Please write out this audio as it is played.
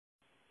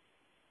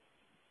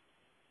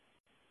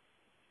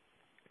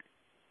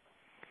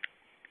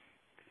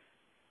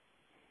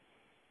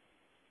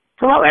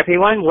Hello,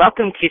 everyone.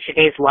 Welcome to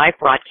today's live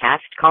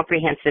broadcast,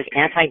 Comprehensive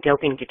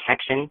Anti-Doping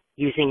Detection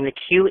using the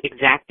Q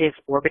Exactive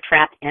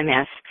Orbitrap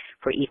MS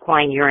for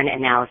Equine Urine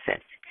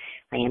Analysis.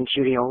 I am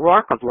Judy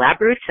O'Rourke of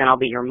Laboratories, and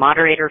I'll be your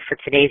moderator for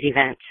today's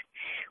event.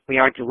 We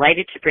are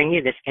delighted to bring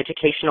you this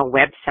educational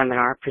web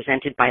seminar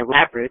presented by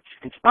Laboratories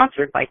and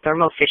sponsored by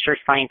Thermo Fisher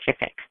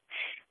Scientific.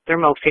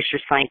 Thermo Fisher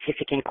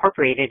Scientific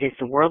Incorporated is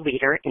the world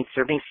leader in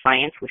serving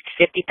science with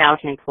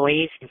 50,000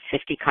 employees in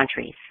 50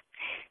 countries.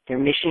 Their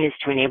mission is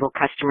to enable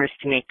customers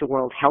to make the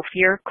world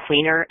healthier,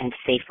 cleaner, and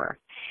safer.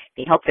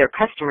 They help their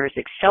customers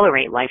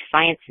accelerate life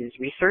sciences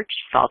research,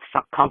 solve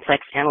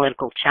complex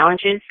analytical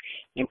challenges,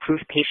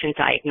 improve patient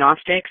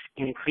diagnostics,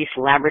 and increase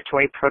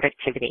laboratory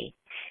productivity.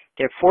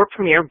 Their four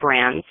premier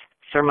brands,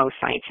 Thermo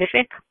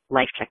Scientific,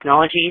 Life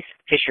Technologies,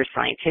 Fisher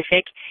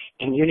Scientific,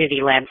 and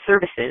Unity Lab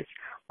Services,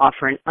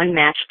 offer an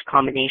unmatched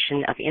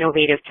combination of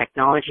innovative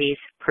technologies,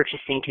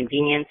 purchasing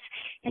convenience,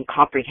 and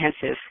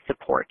comprehensive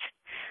support.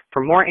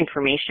 For more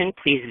information,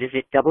 please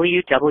visit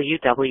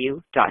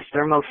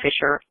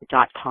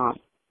www.thermofisher.com.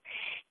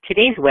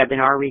 Today's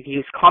webinar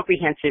reviews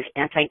comprehensive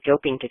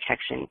anti-doping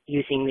detection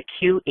using the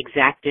Q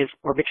Exactive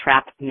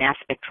Orbitrap mass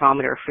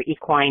spectrometer for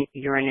equine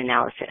urine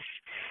analysis.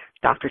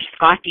 Dr.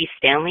 Scott D.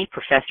 Stanley,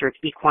 professor of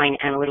equine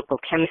analytical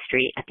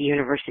chemistry at the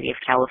University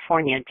of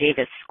California,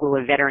 Davis School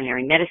of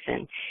Veterinary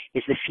Medicine,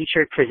 is the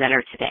featured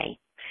presenter today.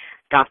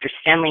 Dr.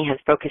 Stanley has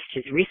focused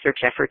his research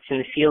efforts in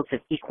the fields of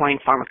equine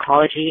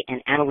pharmacology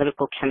and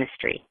analytical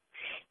chemistry.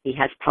 He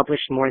has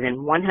published more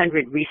than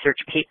 100 research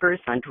papers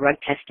on drug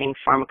testing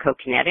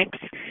pharmacokinetics,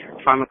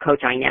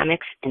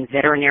 pharmacodynamics, and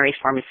veterinary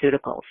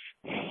pharmaceuticals.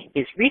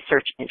 His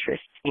research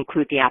interests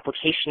include the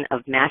application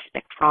of mass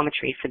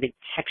spectrometry for the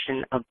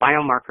detection of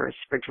biomarkers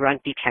for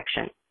drug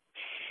detection.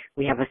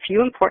 We have a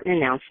few important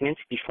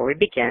announcements before we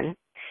begin.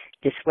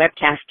 This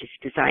webcast is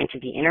designed to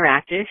be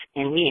interactive,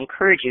 and we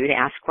encourage you to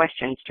ask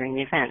questions during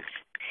the event.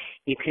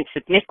 You can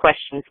submit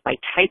questions by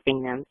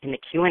typing them in the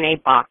Q&A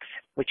box,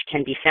 which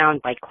can be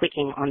found by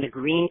clicking on the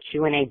green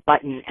Q&A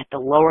button at the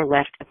lower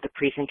left of the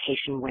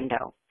presentation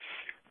window.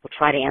 We'll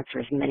try to answer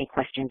as many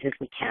questions as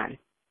we can.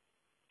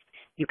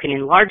 You can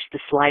enlarge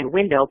the slide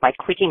window by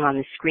clicking on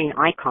the screen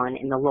icon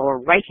in the lower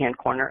right-hand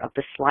corner of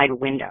the slide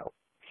window.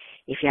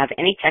 If you have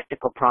any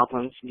technical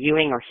problems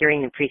viewing or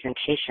hearing the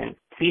presentation,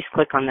 please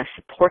click on the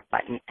support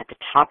button at the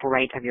top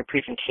right of your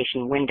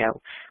presentation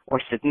window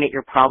or submit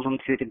your problem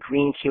through the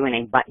green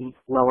Q&A button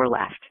lower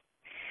left.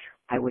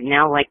 I would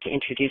now like to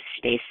introduce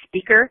today's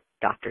speaker,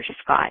 Dr.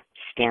 Scott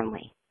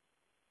Stanley.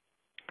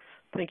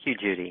 Thank you,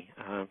 Judy.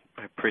 I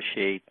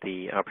appreciate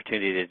the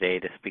opportunity today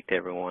to speak to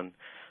everyone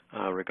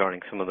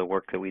regarding some of the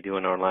work that we do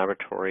in our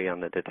laboratory on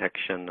the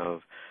detection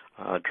of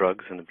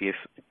drugs and abuse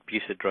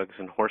of drugs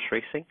in horse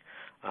racing,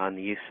 on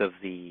the use of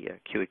the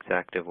Q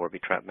Exactive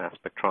Orbitrap mass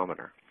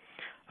spectrometer.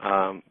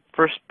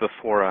 First,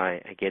 before I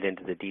get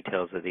into the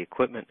details of the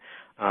equipment,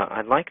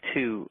 I'd like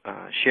to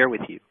share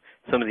with you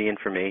some of the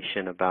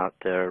information about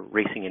the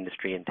racing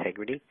industry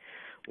integrity,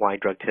 why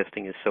drug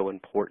testing is so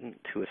important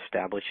to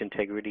establish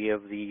integrity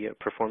of the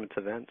performance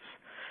events.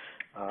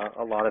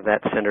 A lot of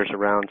that centers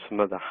around some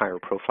of the higher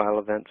profile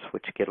events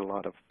which get a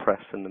lot of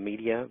press in the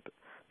media,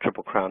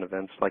 Triple Crown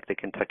events like the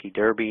Kentucky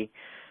Derby,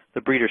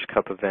 the Breeders'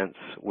 Cup events,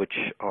 which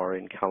are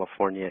in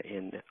California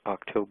in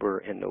October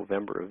and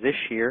November of this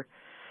year.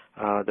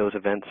 Those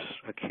events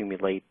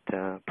accumulate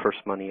purse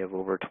money of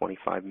over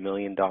 $25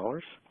 million.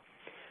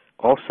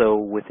 Also,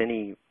 with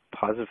any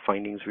positive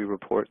findings we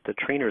report, the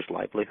trainer's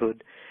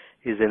livelihood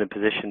is in a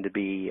position to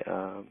be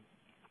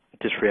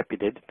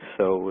disreputed,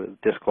 so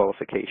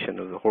disqualification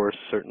of the horse,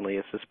 certainly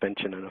a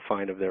suspension and a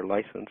fine of their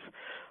license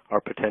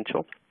are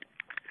potential.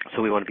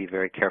 So we want to be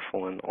very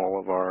careful in all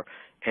of our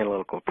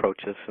analytical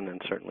approaches, and then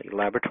certainly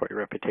laboratory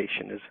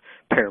reputation is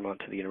paramount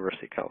to the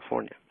University of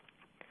California.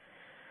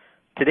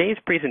 Today's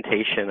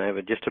presentation, I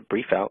have just a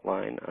brief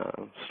outline,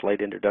 slight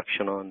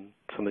introduction on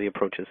some of the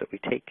approaches that we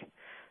take,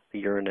 the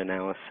urine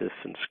analysis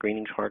and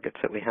screening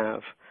targets that we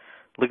have,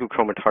 liquid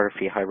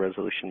chromatography,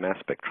 high-resolution mass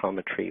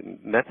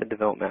spectrometry, method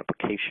development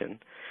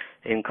application,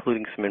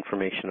 including some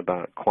information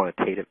about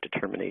quantitative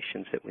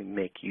determinations that we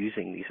make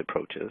using these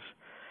approaches.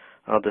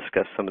 I'll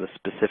discuss some of the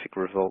specific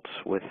results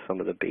with some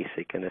of the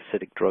basic and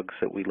acidic drugs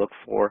that we look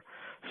for,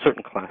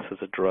 certain classes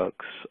of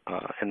drugs,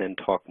 and then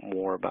talk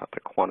more about the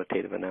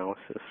quantitative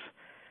analysis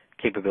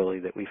capability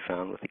that we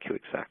found with the Q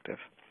Exactive.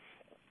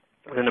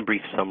 And then a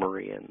brief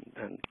summary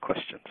and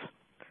questions.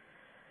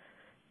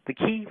 The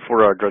key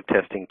for our drug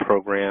testing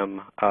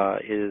program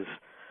is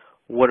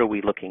what are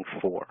we looking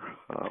for?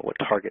 What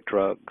target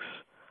drugs?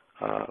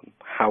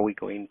 How are we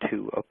going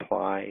to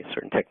apply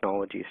certain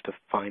technologies to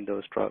find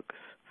those drugs?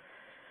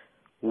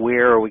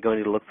 Where are we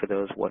going to look for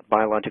those? What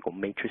biological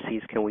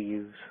matrices can we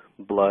use?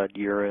 Blood,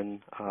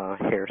 urine,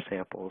 hair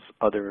samples,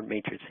 other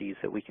matrices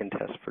that we can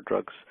test for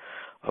drugs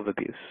of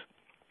abuse.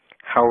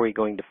 How are we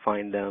going to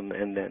find them?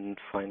 And then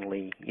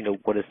finally,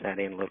 what does that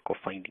analytical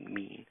finding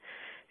mean?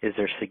 Is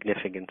there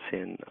significance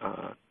in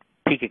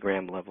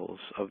picogram levels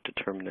of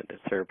determinant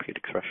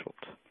therapeutic thresholds?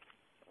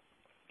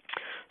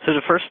 So to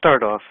first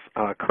start off,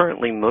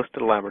 currently most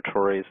of the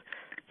laboratories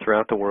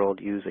throughout the world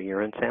use a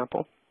urine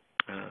sample.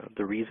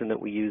 The reason that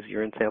we use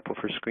urine sample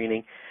for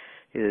screening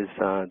is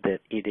that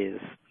it is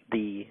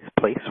the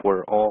place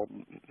where all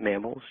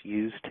mammals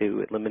use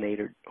to eliminate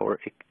or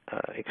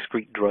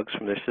excrete drugs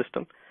from their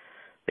system.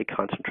 They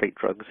concentrate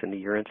drugs in the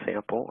urine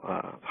sample.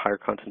 Higher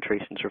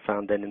concentrations are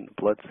found then in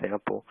the blood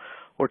sample,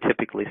 or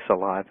typically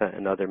saliva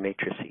and other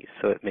matrices,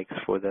 so it makes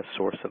for the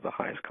source of the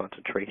highest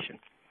concentration.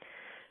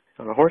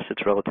 On a horse,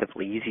 it's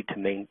relatively easy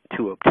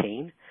to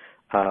obtain.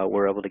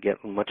 We're able to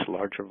get much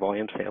larger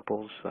volume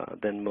samples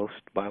than most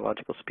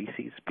biological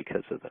species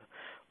because of the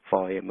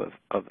volume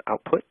of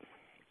output.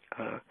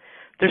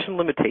 There's some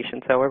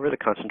limitations, however. The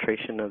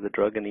concentration of the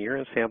drug in the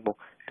urine sample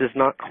does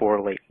not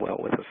correlate well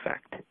with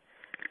effect.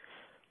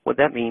 What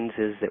that means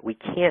is that we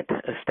can't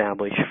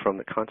establish from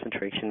the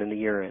concentration in the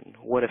urine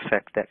what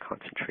effect that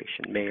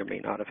concentration may or may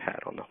not have had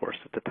on the horse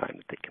at the time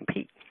that they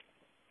compete.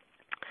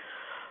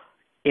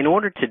 In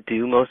order to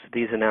do most of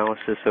these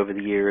analyses over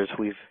the years,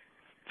 we've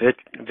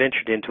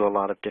ventured into a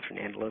lot of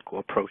different analytical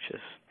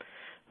approaches.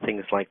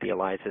 Things like the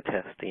ELISA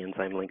test, the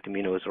enzyme-linked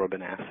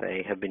immunosorbent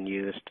assay, have been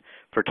used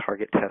for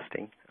target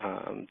testing.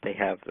 They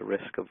have the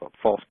risk of a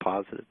false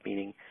positive,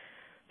 meaning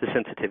the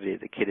sensitivity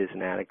of the kit is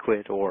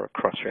inadequate or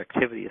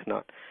cross-reactivity is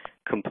not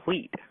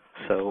complete,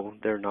 so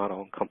they're not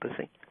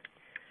all-encompassing.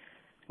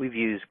 We've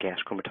used gas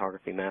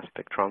chromatography mass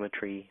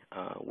spectrometry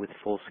with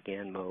full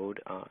scan mode,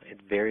 a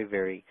very,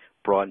 very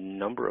broad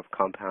number of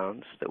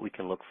compounds that we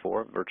can look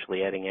for,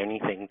 virtually adding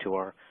anything to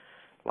our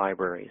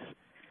libraries.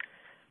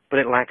 But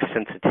it lacks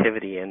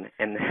sensitivity and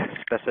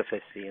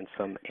specificity in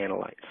some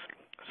analytes,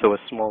 so a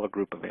smaller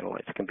group of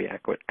analytes can be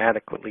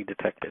adequately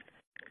detected.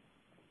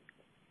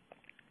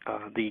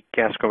 The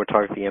gas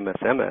chromatography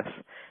MS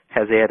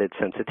has added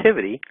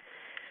sensitivity,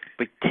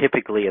 but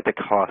typically at the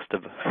cost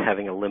of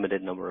having a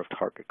limited number of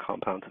target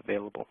compounds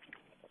available.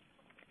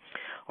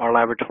 Our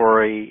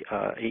laboratory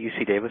at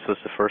UC Davis was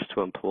the first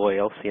to employ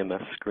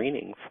LC-MS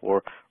screening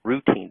for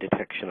routine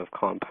detection of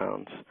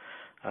compounds,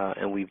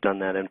 and we've done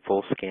that in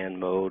full scan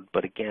mode,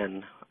 but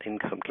again, in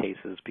some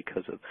cases,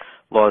 because of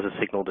laws of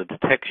signal to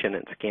detection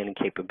and scanning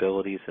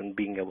capabilities and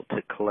being able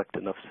to collect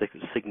enough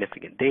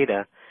significant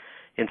data,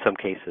 in some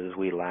cases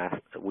we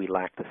lack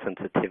the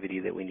sensitivity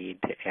that we need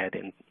to add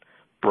in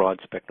broad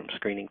spectrum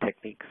screening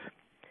techniques.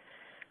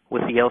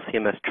 With the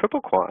LC-MS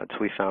triple quads,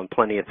 we found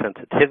plenty of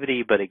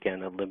sensitivity, but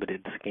again, a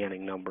limited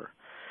scanning number.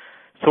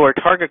 So our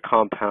target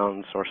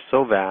compounds are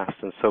so vast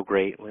and so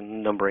great,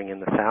 when numbering in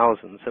the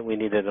thousands, that we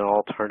needed an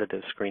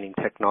alternative screening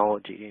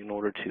technology in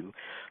order to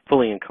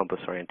fully encompass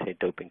our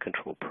anti-doping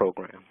control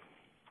program.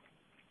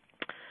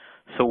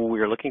 So we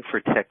were looking for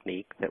a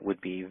technique that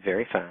would be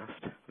very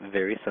fast,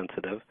 very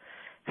sensitive,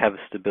 have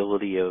a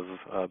stability of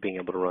being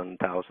able to run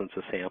thousands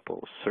of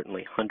samples,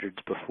 certainly hundreds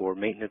before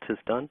maintenance is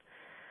done,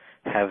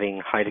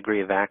 having high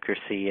degree of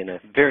accuracy in a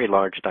very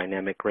large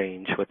dynamic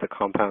range with the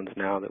compounds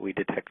now that we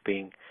detect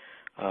being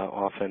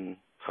often,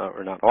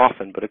 or not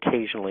often, but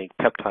occasionally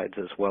peptides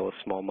as well as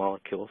small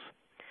molecules.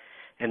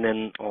 And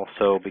then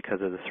also, because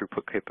of the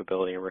throughput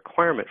capability and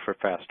requirement for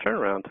fast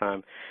turnaround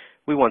time,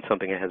 we want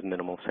something that has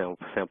minimal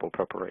sample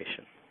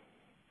preparation.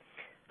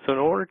 So in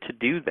order to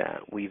do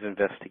that, we've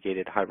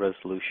investigated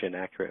high-resolution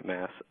accurate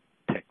mass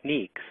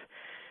techniques,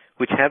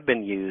 which have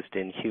been used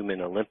in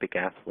human Olympic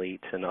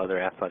athletes and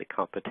other athletic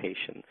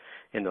competition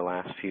in the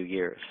last few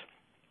years.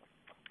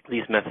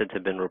 These methods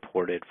have been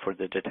reported for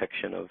the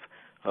detection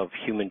of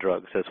human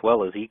drugs as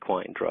well as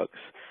equine drugs,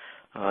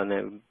 and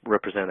they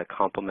represent a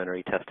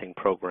complementary testing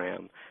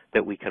program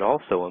that we could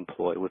also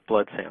employ with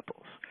blood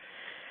samples,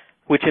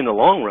 which in the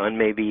long run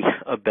may be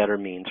a better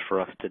means for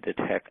us to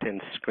detect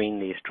and screen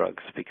these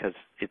drugs because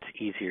it's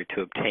easier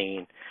to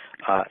obtain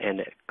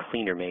and a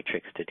cleaner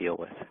matrix to deal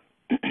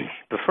with.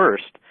 But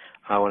first,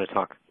 I want to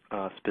talk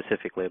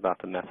specifically about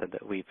the method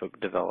that we've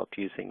developed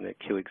using the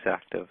Q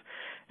Exactive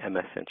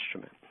MS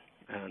instrument.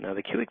 Now,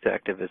 the Q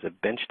Exactive is a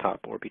benchtop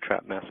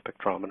Orbitrap mass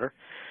spectrometer.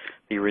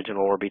 The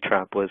original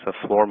Orbitrap was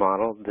a floor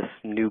model. This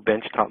new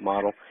benchtop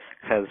model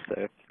has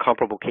a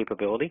comparable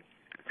capability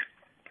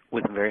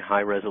with a very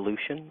high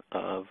resolution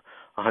of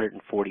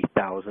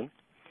 140,000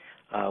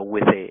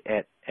 with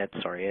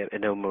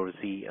an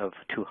OMOZ of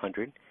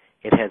 200.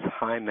 It has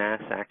high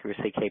mass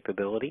accuracy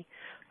capability.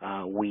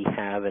 We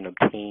have and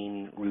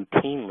obtain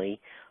routinely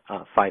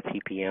 5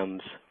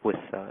 ppms with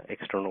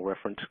external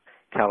reference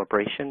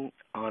calibration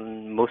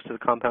on most of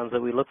the compounds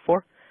that we look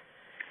for.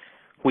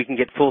 We can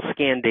get full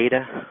scan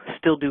data,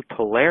 still do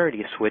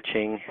polarity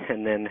switching,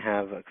 and then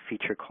have a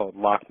feature called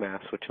lock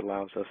mass, which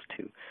allows us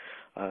to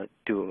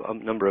do a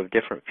number of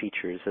different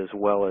features, as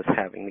well as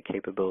having the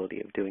capability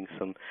of doing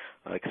some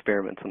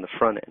experiments on the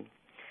front end.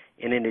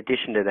 And in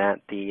addition to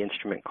that, the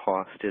instrument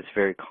cost is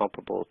very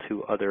comparable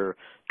to other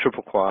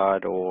triple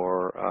quad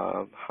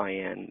or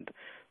high-end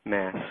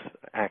mass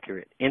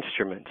accurate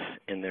instruments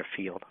in their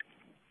field.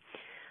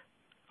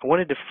 I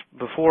wanted to,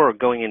 before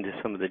going into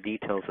some of the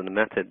details of the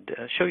method,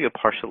 show you a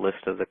partial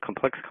list of the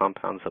complex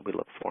compounds that we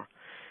look for.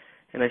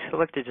 And And I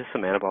selected just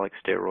some anabolic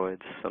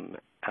steroids, some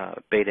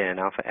beta and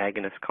alpha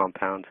agonist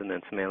compounds, and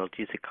then some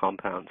analgesic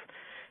compounds.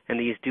 And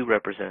these do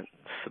represent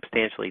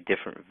substantially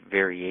different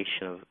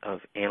variation of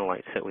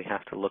analytes that we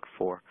have to look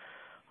for.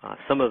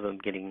 Some of them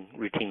getting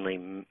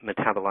routinely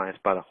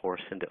metabolized by the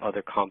horse into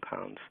other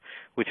compounds,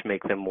 which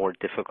make them more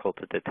difficult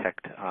to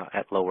detect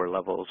at lower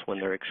levels when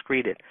they're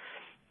excreted.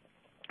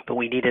 But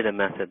we needed a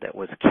method that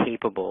was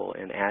capable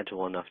and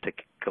agile enough to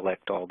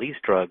collect all these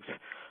drugs,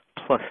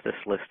 plus this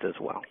list as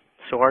well.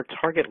 So our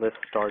target list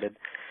started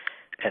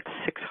at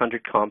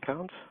 600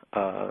 compounds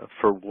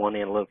for one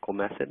analytical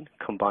method,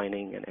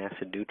 combining an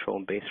acid-neutral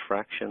and base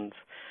fractions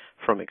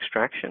from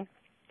extraction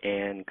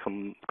and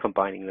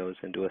combining those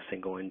into a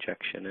single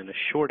injection in a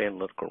short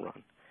analytical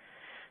run.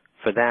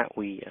 For that,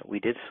 we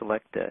did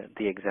select the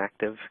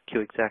Q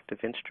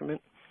Exactive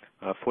instrument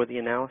for the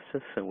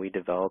analysis, and we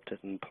developed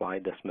and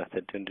applied this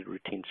method into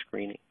routine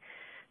screening.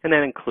 And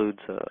that includes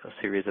a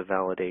series of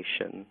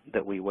validation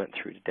that we went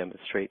through to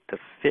demonstrate the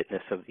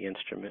fitness of the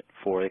instrument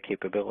for the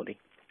capability.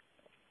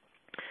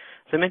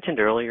 As I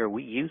mentioned earlier,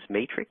 we use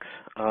matrix,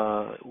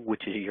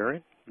 which is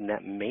urine, and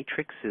that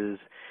matrix is,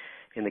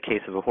 in the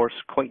case of a horse,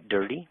 quite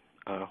dirty.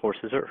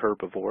 Horses are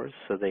herbivores,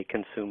 so they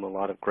consume a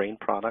lot of grain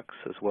products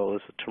as well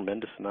as a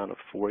tremendous amount of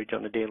forage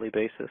on a daily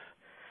basis.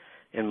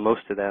 And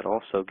most of that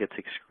also gets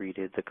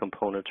excreted. The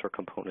components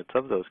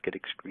of those get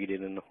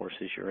excreted in the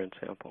horse's urine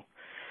sample.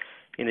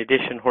 In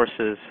addition,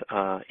 horses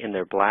in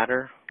their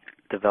bladder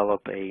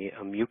develop a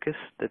mucus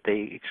that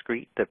they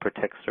excrete that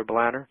protects their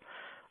bladder.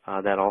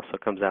 That also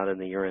comes out in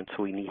the urine,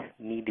 so we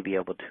need to be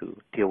able to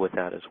deal with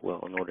that as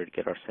well in order to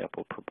get our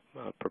sample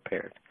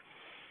prepared.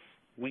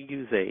 We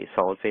use a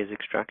solid phase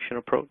extraction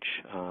approach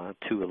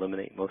to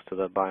eliminate most of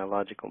the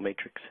biological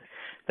matrix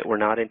that we're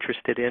not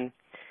interested in.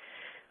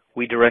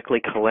 We directly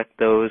collect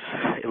those,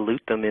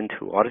 elute them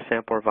into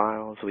autosampler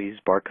vials. We use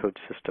barcode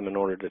system in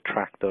order to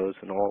track those,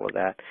 and all of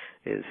that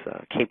is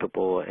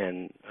capable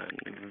and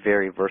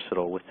very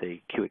versatile with the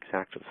Q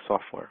Exactive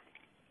software.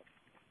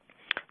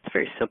 It's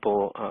very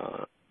simple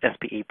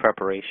SPE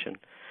preparation.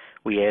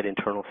 We add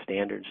internal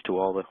standards to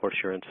all the horse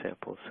urine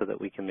samples so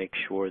that we can make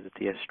sure that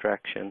the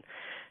extraction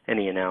and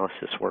the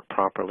analysis work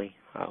properly.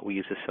 We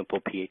use a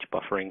simple pH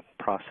buffering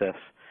process.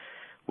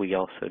 We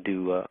also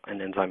do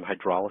an enzyme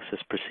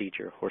hydrolysis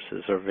procedure.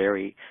 Horses are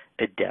very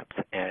adept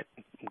at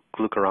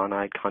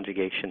glucuronide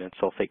conjugation and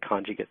sulfate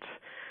conjugates.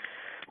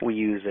 We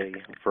use a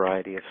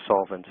variety of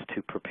solvents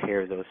to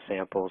prepare those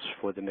samples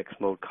for the mixed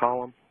mode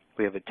column.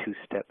 We have a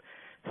two-step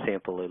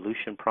sample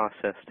elution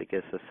process that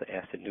gives us the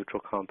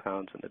acid-neutral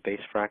compounds and the base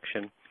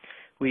fraction.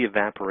 We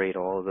evaporate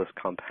all of those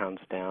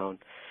compounds down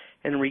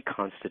and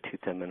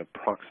reconstitute them in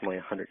approximately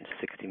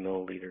 160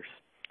 milliliters.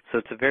 So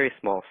it's a very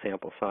small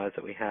sample size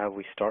that we have.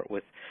 We start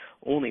with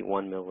only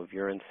 1 ml of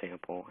urine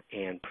sample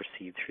and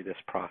proceed through this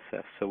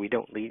process. So we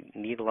don't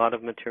need a lot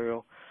of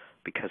material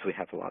because we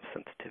have a lot of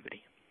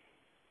sensitivity.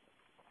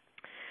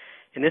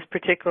 In this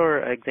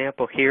particular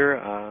example here,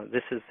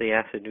 this is the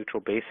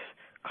acid-neutral base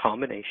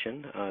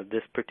combination.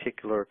 This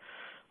particular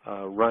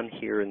run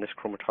here in this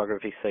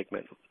chromatography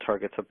segment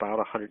targets about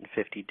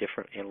 150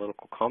 different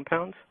analytical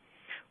compounds.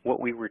 What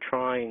we were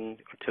trying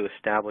to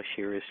establish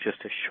here is just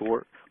a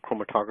short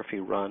chromatography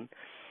run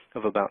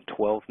of about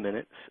 12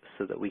 minutes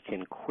so that we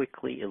can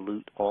quickly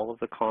elute all of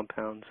the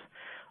compounds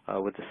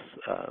with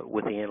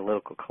the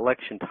analytical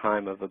collection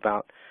time of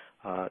about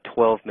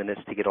 12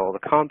 minutes to get all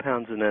the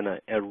compounds, and then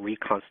a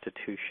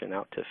reconstitution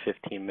out to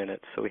 15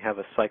 minutes. So we have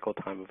a cycle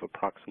time of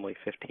approximately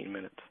 15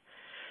 minutes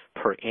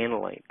per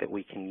analyte that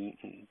we can,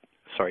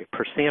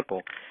 per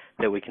sample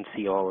that we can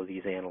see all of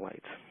these analytes.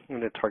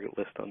 And the target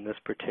list on this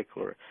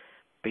particular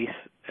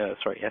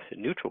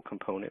acid-neutral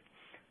component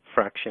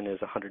fraction is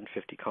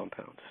 150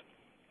 compounds.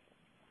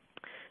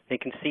 You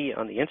can see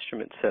on the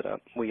instrument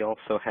setup, we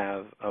also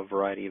have a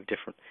variety of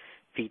different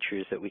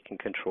features that we can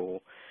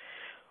control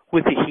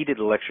with the heated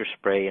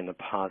electrospray and the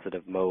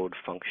positive mode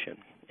function.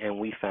 And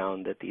we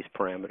found that these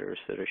parameters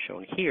that are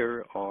shown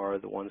here are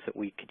the ones that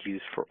we could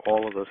use for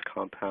all of those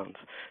compounds.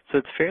 So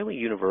it's fairly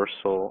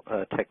universal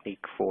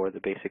technique for the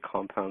basic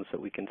compounds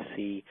that we can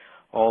see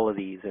all of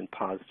these in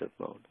positive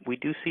mode. We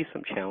do see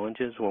some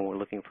challenges when we're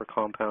looking for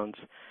compounds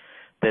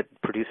that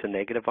produce a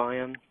negative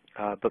ion,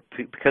 but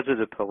because of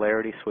the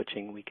polarity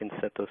switching, we can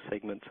set those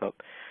segments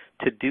up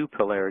to do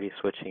polarity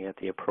switching at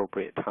the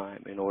appropriate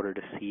time in order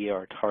to see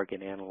our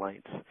target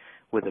analytes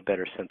with a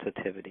better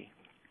sensitivity.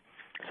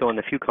 So on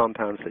the few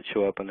compounds that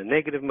show up on the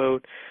negative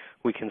mode,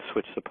 we can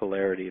switch the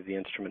polarity of the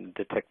instrument and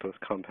detect those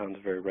compounds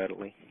very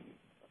readily.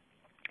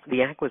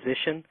 The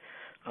acquisition,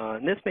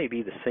 and this may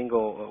be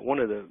one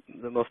of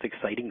the most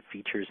exciting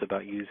features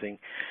about using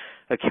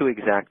a Q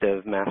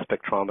Exactive mass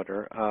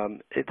spectrometer.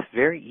 It's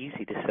very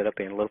easy to set up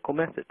analytical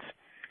methods.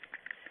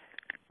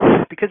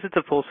 Because it's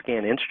a full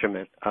scan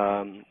instrument,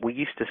 we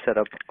used to set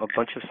up a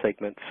bunch of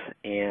segments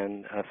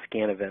and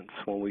scan events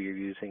when we were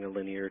using a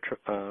linear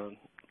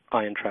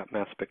ion trap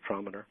mass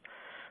spectrometer.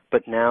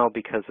 But now,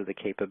 because of the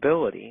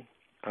capability,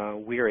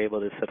 we are able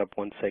to set up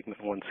one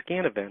segment, one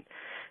scan event,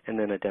 and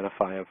then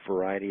identify a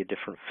variety of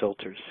different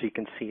filters. So you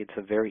can see it's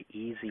a very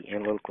easy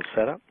analytical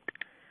setup.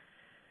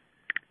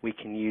 We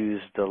can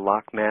use the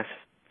lock mass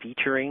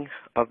featuring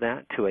of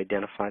that to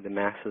identify the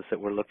masses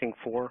that we're looking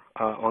for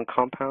on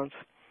compounds.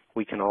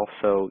 We can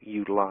also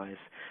utilize,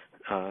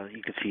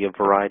 you can see a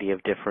variety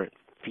of different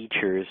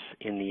features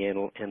in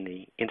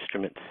the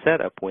instrument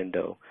setup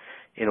window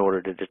in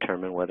order to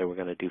determine whether we're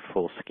going to do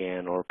full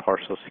scan or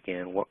partial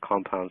scan, what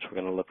compounds we're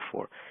going to look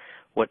for,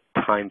 what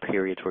time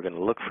periods we're going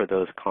to look for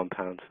those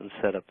compounds, and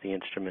set up the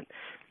instrument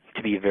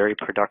to be very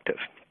productive.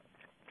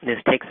 This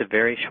takes a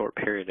very short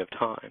period of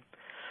time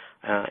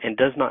and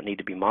does not need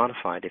to be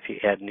modified if you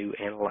add new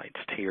analytes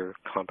to your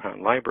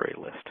compound library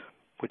list,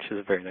 which is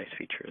a very nice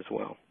feature as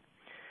well.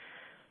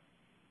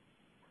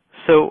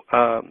 So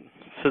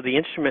the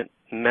instrument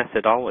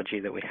methodology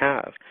that we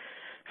have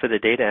for the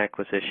data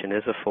acquisition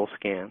is a full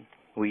scan.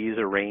 We use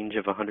a range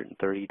of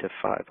 130 to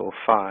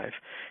 505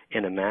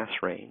 in a mass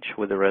range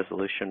with a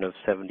resolution of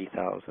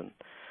 70,000.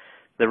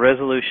 The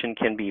resolution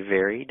can be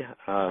varied.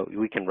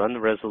 We can run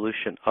the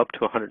resolution up to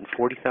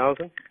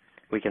 140,000.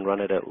 We can run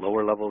it at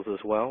lower levels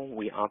as well.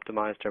 We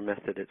optimized our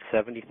method at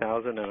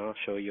 70,000, and I'll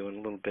show you in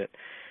a little bit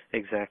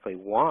exactly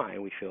why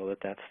we feel that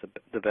that's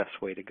the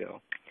best way to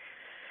go.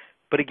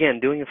 But again,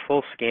 doing a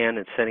full scan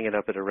and setting it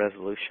up at a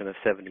resolution of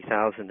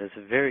 70,000 is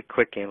a very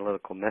quick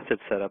analytical method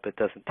setup. It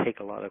doesn't take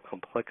a lot of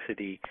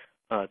complexity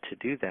to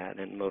do that,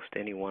 and most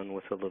anyone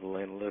with a little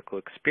analytical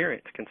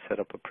experience can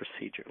set up a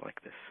procedure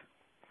like this.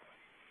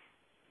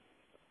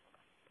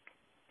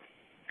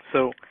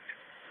 So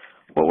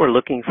what we're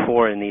looking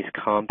for in these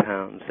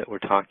compounds that we're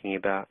talking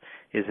about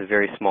is a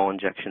very small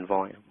injection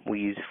volume. We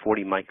use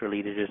 40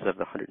 microliters of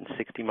the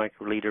 160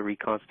 microliter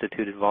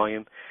reconstituted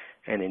volume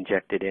and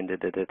inject it into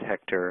the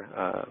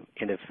detector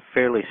in a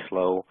fairly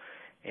slow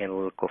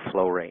analytical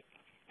flow rate.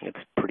 It's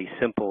pretty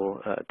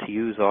simple to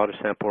use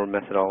autosample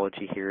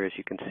methodology here, as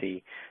you can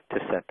see, to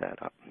set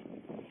that up.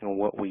 And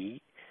what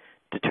we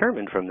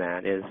determined from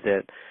that is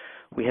that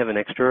we have an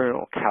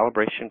external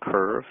calibration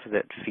curve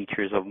that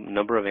features a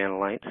number of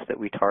analytes that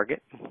we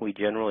target. We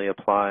generally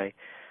apply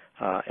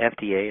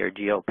FDA or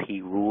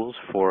GLP rules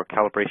for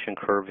calibration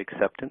curve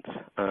acceptance.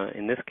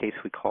 In this case,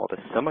 we call it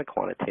a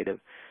semi-quantitative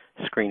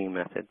screening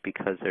method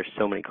because there's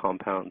so many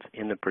compounds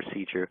in the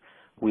procedure,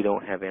 we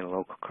don't have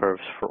analytical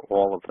curves for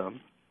all of them.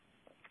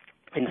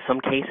 In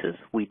some cases,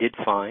 we did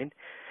find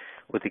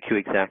with the Q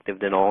Exactive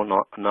that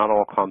not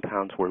all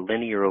compounds were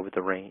linear over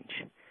the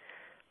range.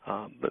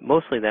 But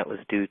mostly that was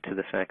due to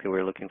the fact that we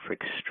were looking for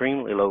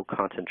extremely low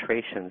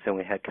concentrations, and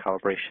we had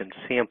calibration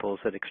samples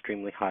at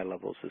extremely high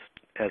levels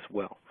as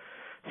well.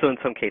 So in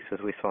some cases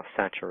we saw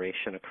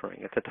saturation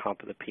occurring at the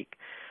top of the peak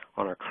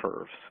on our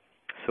curves.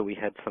 So we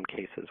had some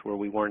cases where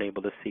we weren't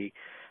able to see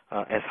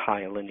as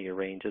high a linear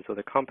range as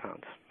other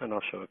compounds, and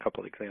I'll show a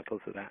couple of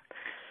examples of that.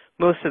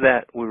 Most of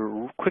that we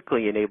were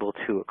quickly able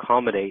to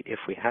accommodate if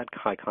we had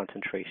high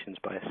concentrations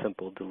by a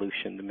simple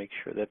dilution to make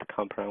sure that the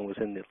compound was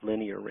in the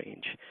linear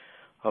range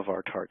of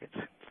our targets.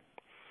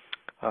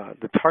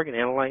 The target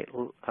analyte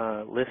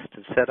list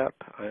setup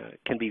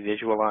can be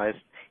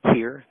visualized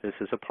here. This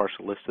is a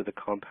partial list of the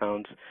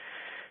compounds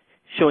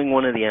showing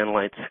one of the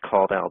analytes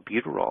called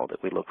albuterol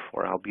that we look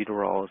for.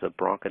 Albuterol is a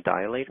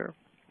bronchodilator.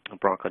 A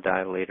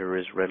bronchodilator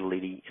is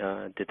readily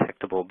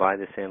detectable by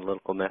this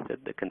analytical method.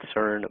 The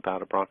concern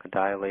about a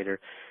bronchodilator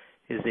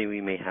is that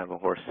we may have a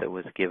horse that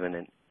was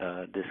given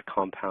this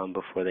compound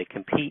before they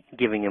compete,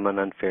 giving him an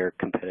unfair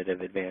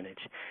competitive advantage.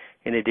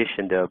 In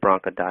addition to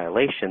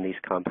bronchodilation, these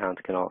compounds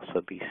can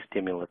also be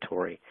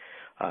stimulatory,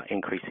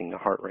 increasing the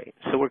heart rate.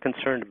 So we're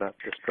concerned about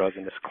this drug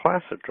and this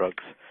class of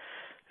drugs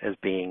as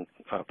being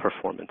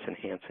performance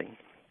enhancing.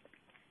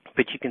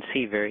 But you can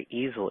see very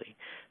easily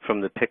from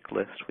the pick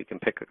list, we can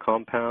pick a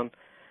compound.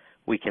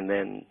 We can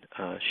then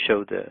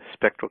show the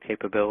spectral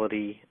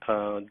capability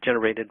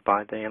generated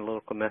by the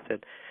analytical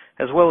method,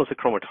 as well as the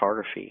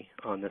chromatography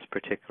on this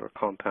particular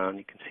compound.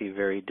 You can see a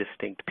very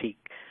distinct peak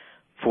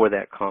for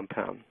that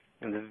compound.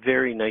 And the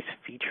very nice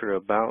feature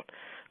about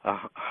a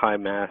high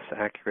mass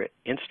accurate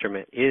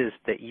instrument is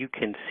that you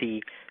can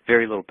see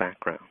very little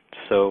background.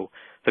 So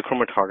the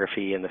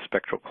chromatography and the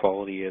spectral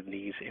quality of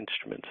these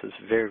instruments is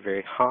very,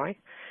 very high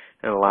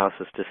and allows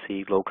us to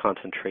see low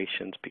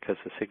concentrations because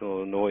the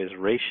signal-to-noise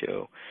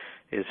ratio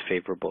is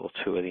favorable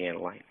to the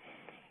analyte.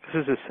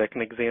 This is a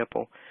second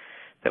example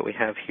that we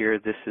have here.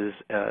 This is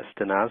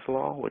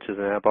stanozolol, which is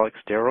an anabolic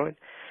steroid.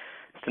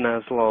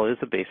 Stanozolol is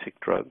a basic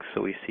drug,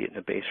 so we see it in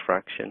a base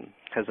fraction.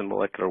 It has a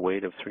molecular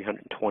weight of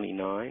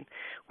 329,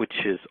 which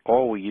is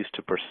all we used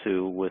to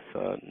pursue with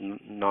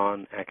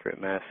non-accurate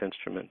mass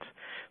instruments.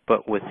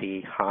 But with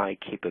the high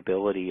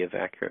capability of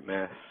accurate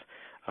mass,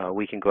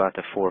 we can go out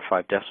to 4 or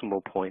 5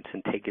 decimal points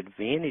and take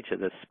advantage of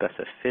the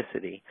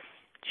specificity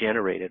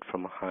generated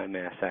from a high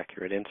mass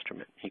accurate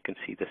instrument. You can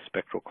see the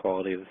spectral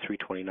quality of the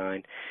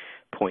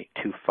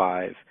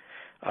 329.25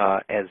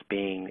 as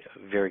being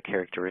very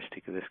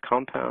characteristic of this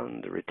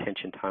compound. The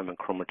retention time and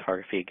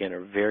chromatography, again,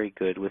 are very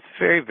good with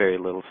very, very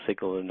little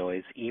signal to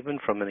noise, even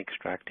from an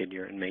extracted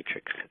urine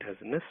matrix, as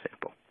in this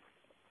sample.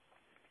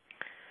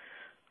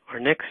 Our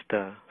next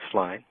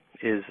slide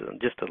is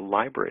just a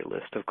library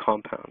list of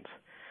compounds.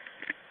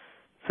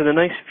 So the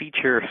nice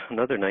feature,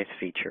 another nice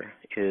feature,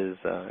 is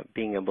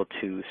being able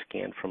to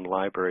scan from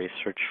libraries,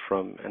 search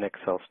from an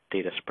Excel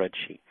data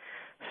spreadsheet.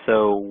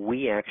 So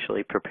we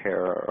actually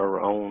prepare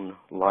our own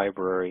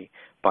library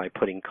by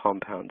putting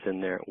compounds in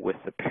there with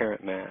the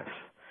parent mass,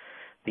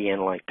 the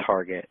analyte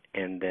target,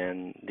 and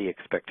then the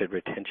expected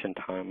retention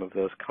time of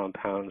those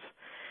compounds,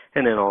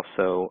 and then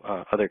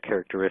also other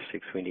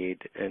characteristics we need,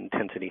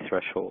 intensity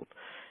threshold,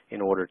 in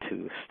order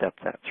to step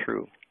that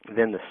through.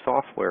 Then the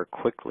software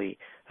quickly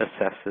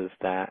assesses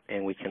that,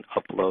 and we can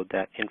upload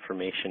that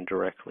information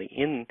directly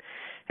in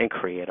and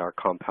create our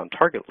compound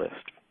target list.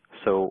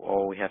 So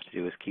all we have to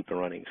do is keep a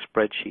running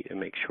spreadsheet and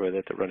make sure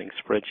that the running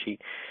spreadsheet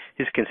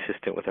is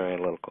consistent with our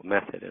analytical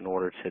method in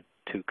order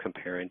to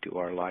compare and do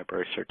our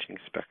library searching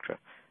spectra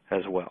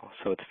as well.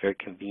 So it's a very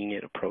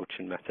convenient approach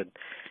and method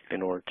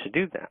in order to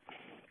do that.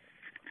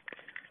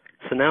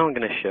 So now I'm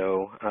going to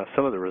show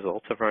some of the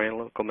results of our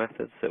analytical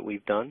methods that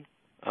we've done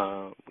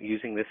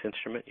using this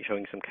instrument,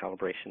 showing some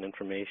calibration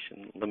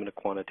information, limit of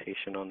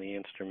quantitation on the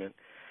instrument,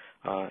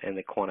 and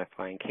the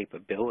quantifying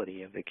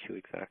capability of the Q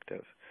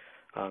Exactive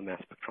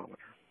mass spectrometer.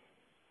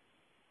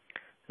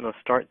 And I'll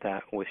start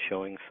that with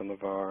showing some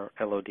of our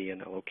LOD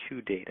and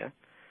LOQ data.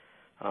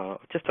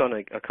 Just on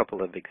a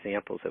couple of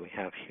examples that we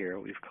have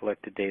here, we've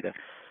collected data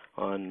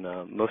on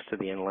most of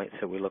the analytes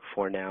that we look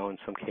for now. In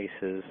some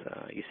cases,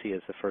 you see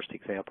as the first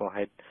example,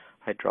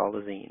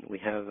 hydralazine. We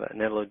have an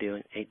LOD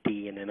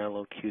and an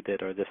LOQ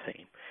that are the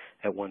same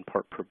at 1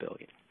 part per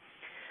billion.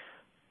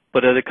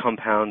 But other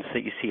compounds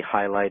that you see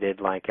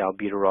highlighted, like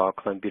albuterol,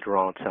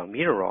 clenbuterol, and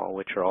salmeterol,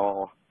 which are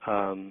all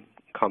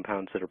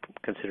compounds that are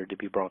considered to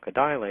be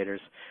bronchodilators,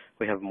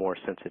 we have more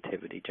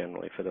sensitivity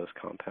generally for those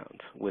compounds,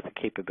 with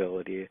the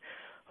capability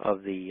of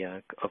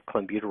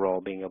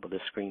clenbuterol being able to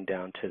screen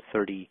down to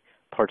 30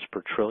 parts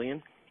per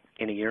trillion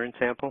in a urine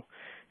sample,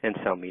 and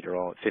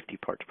salmeterol at 50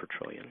 parts per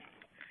trillion.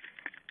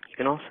 You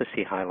can also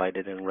see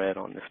highlighted in red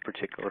on this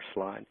particular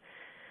slide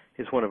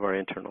is one of our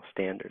internal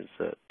standards,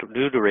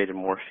 deuterated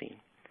morphine.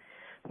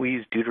 We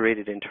use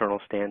deuterated internal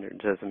standards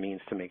as a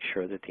means to make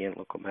sure that the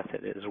analytical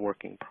method is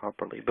working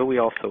properly, but we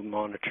also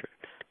monitor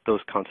those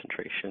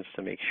concentrations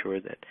to make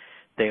sure that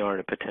they aren't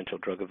a potential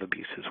drug of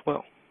abuse as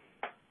well.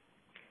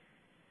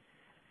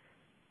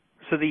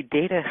 So the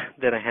data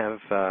that I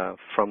have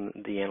from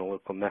the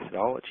analytical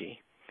methodology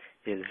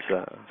is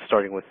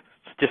starting with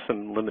just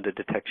some limited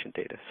detection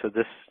data. So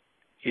this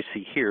you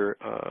see here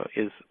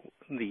is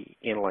the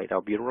analyte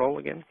albuterol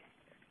again,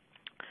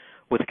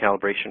 with a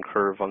calibration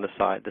curve on the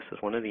side. This is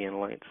one of the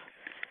analytes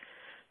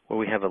where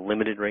we have a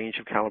limited range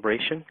of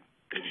calibration.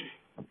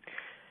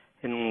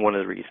 And one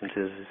of the reasons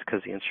is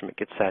because the instrument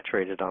gets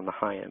saturated on the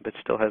high end, but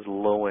still has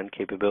low end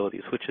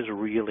capabilities, which is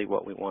really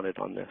what we wanted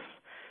on this,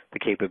 the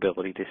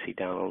capability to see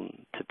down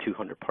to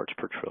 200 parts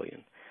per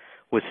trillion,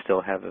 would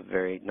still have a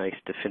very nice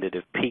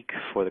definitive peak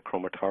for the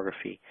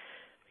chromatography,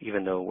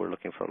 even though we're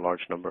looking for a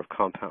large number of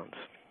compounds.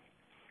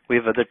 We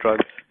have other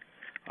drugs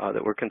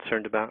that we're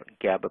concerned about.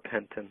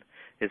 Gabapentin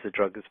is a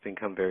drug that's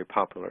become very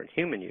popular in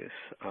human use,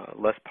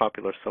 less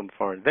popular so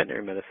far in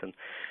veterinary medicine,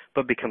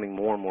 but becoming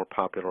more and more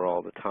popular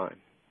all the time.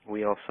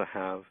 We also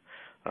have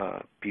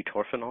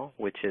butorphanol,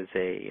 which is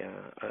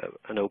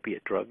an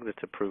opiate drug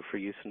that's approved for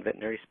use in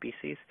veterinary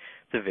species.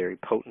 It's a very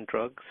potent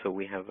drug, so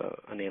we have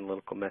an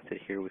analytical method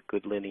here with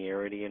good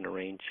linearity and a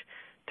range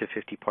to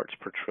 50 parts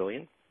per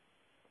trillion.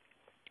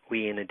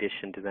 We, in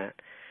addition to that,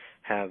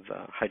 have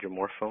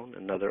hydromorphone,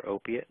 another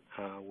opiate,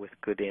 with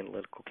good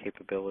analytical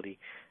capability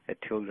at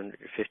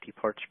 250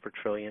 parts per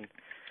trillion.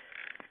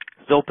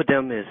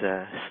 Zolpidem is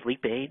a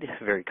sleep aid,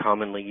 very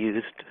commonly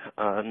used,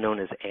 known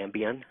as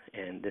Ambien,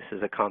 and this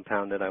is a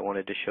compound that I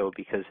wanted to show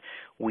because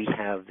we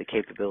have the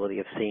capability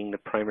of seeing the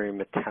primary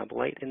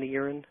metabolite in the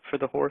urine for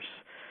the horse.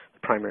 The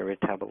primary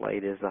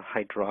metabolite is a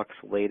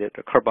hydroxylated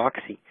or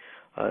carboxy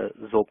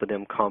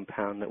zolpidem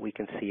compound that we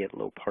can see at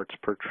low parts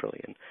per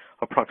trillion,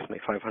 approximately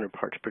 500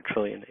 parts per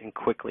trillion, and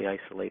quickly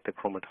isolate the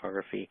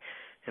chromatography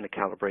and the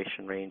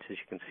calibration range, as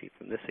you can see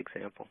from this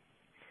example.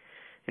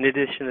 In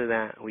addition to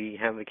that, we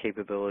have the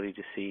capability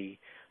to see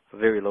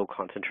very low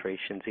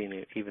concentrations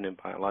even in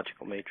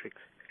biological matrix.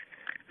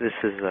 This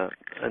is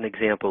an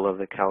example of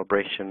the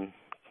calibration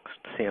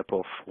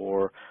sample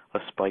for a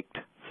spiked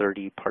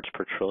 30 parts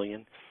per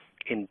trillion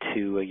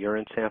into a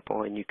urine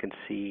sample, and you can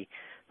see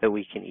that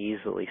we can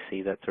easily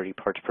see that 30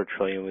 parts per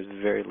trillion with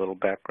very little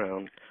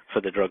background for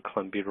the drug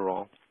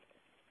clenbuterol.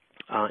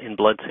 In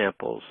blood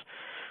samples,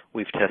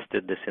 we've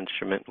tested this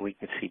instrument. We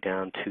can see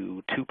down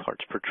to 2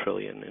 parts per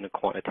trillion in a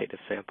quantitative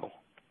sample.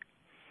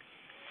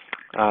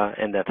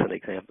 And that's an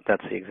example.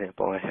 That's the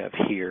example I have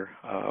here.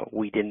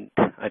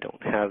 I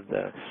don't have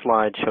the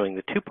slide showing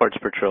the 2 parts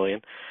per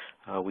trillion.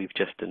 We've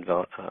just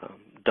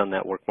done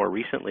that work more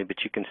recently, but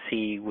you can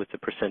see with the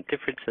percent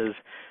differences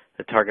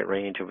the target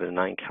range over the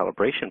 9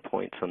 calibration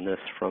points on this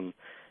from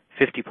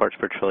 50 parts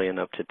per trillion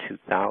up to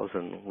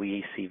 2,000,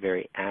 we see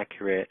very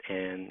accurate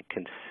and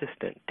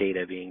consistent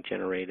data being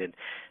generated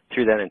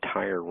through that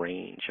entire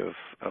range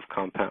of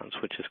compounds,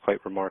 which is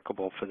quite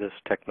remarkable for this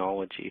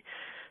technology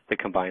that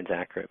combines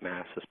accurate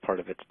mass as part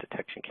of its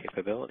detection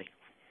capability.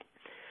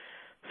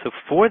 So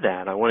for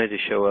that, I wanted to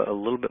show a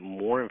little bit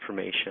more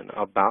information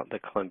about the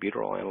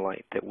clenbuterol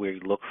analyte that we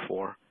look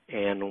for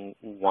and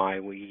why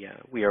we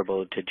are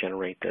able to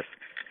generate this.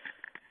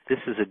 This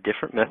is a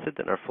different method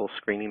than our full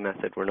screening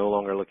method. We're no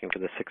longer looking for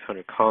the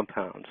 600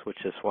 compounds, which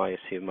is why you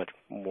see a much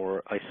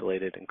more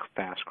isolated and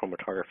fast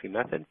chromatography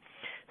method.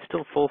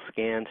 Still full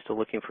scan, still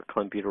looking for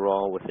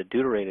clenbuterol with a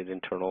deuterated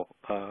internal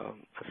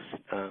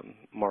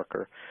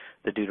marker,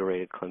 the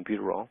deuterated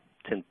clenbuterol.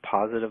 It's in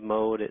positive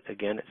mode,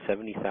 again at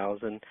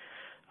 70,000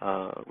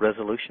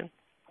 resolution.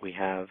 We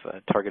have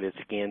targeted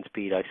scan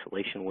speed,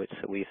 isolation widths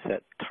that we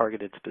set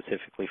targeted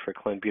specifically for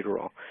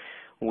clenbuterol.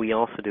 We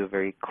also do a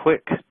very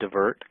quick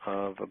divert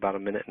of about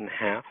 1.5 minutes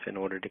in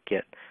order to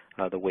get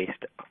the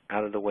waste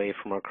out of the way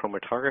from our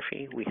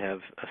chromatography. We have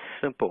a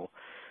simple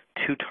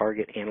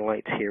 2-target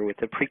analytes here with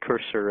the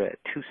precursor at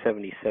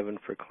 277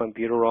 for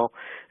clenbuterol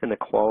and the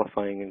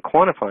qualifying and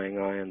quantifying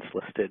ions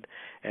listed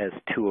as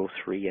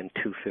 203 and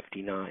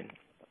 259.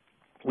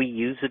 We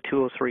use the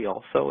 203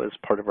 also as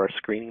part of our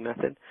screening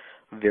method.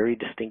 Very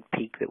distinct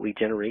peak that we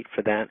generate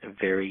for that,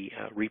 very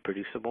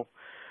reproducible.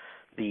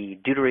 The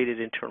deuterated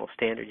internal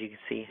standard, you can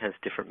see, has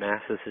different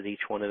masses at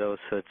each one of those,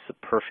 so it's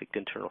a perfect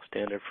internal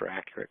standard for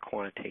accurate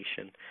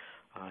quantitation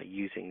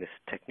using this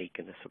technique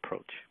and this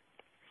approach.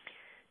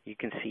 You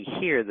can see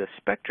here the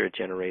spectra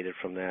generated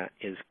from that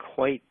is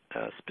quite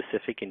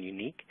specific and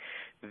unique.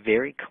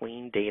 Very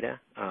clean data.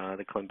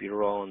 The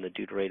clenbuterol and the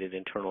deuterated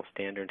internal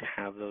standard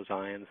have those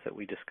ions that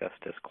we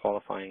discussed as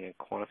qualifying and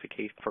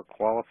quantification for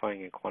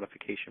qualifying and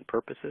quantification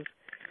purposes.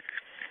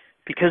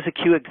 Because the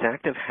Q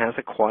Exactive has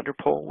a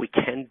quadrupole, we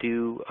can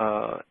do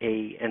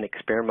an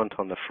experiment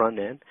on the front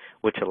end,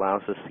 which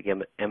allows us to get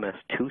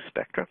MS2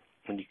 spectra.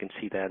 And you can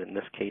see that in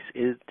this case,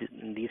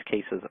 in these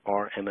cases,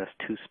 are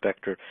MS2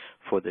 spectra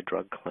for the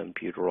drug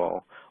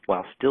clenbuterol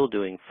while still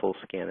doing full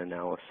scan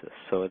analysis.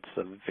 So it's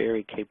a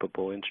very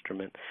capable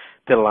instrument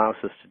that allows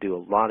us to do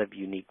a lot of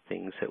unique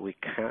things that we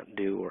can't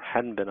do or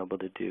hadn't been able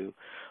to do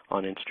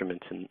on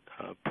instruments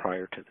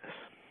prior to this.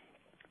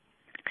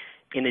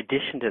 In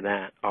addition to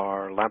that,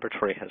 our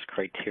laboratory has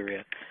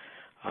criteria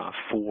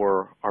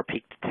for our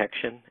peak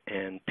detection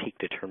and peak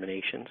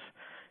determinations.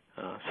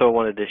 So I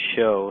wanted to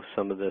show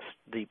some of the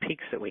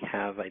peaks that we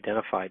have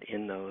identified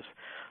in those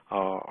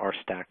are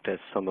stacked as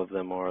some of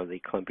them are the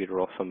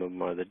clenbuterol, some of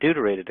them are the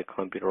deuterated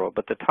clenbuterol,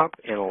 but the top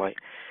analyte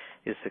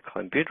is the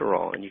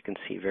clenbuterol, and you can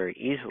see very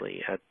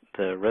easily at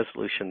the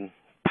resolution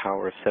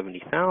power of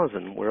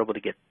 70,000, we're able to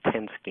get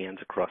 10 scans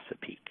across the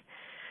peak.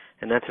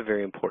 And that's a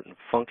very important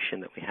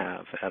function that we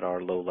have at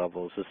our low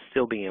levels, is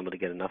still being able to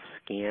get enough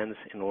scans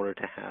in order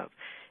to have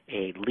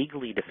a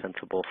legally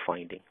defensible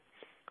finding.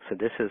 So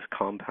this is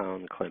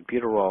compound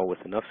clenbuterol with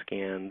enough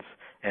scans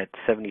at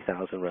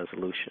 70,000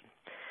 resolution.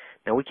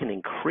 Now we can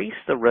increase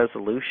the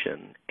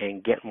resolution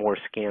and get more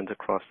scans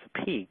across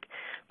the peak,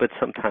 but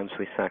sometimes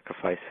we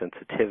sacrifice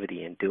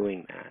sensitivity in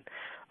doing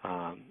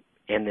that.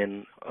 And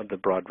then the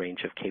broad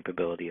range of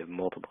capability of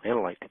multiple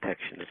analyte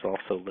detection is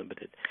also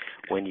limited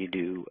when you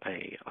do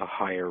a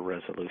higher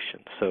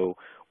resolution. So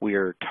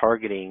we're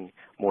targeting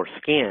more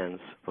scans,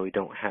 but we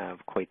don't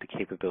have quite the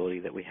capability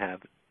that we have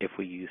if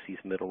we use these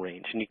middle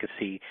range. And you can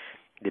see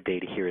the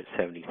data here at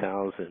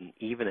 70,000,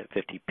 even at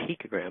 50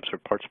 picograms or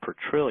parts per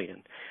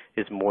trillion,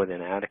 is more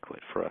than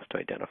adequate for us to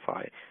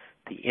identify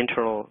the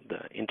internal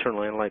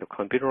analyte of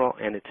clenbuterol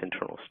and its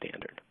internal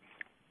standard.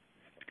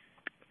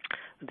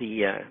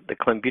 The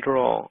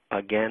clenbuterol,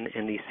 again,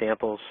 in these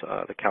samples,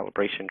 the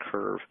calibration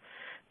curve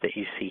that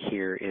you see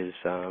here is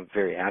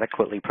very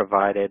adequately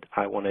provided.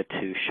 I wanted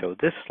to show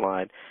this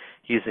slide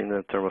using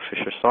the Thermo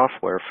Fisher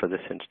software for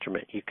this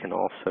instrument. You can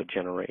also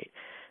generate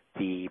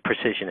the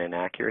precision and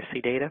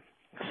accuracy data.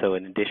 So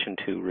in addition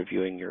to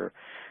reviewing your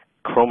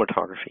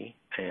chromatography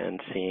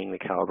and seeing the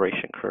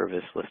calibration curve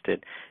is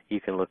listed, you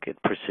can look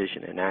at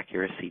precision and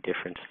accuracy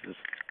differences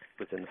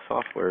within the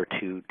software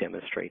to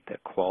demonstrate the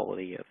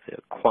quality of the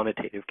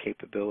quantitative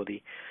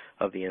capability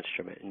of the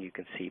instrument. And you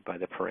can see by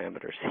the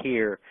parameters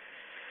here,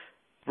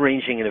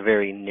 ranging in a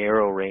very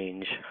narrow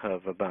range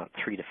of about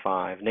 3 to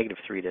 5,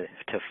 -3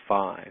 to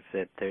 5,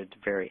 that they're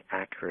very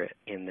accurate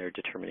in their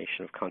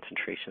determination of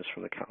concentrations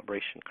from the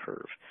calibration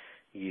curve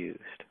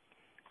used.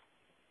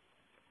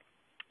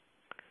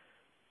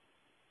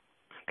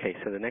 Okay,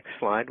 so the next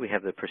slide, we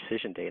have the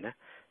precision data.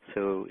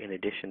 So in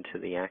addition to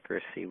the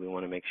accuracy, we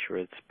want to make sure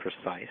it's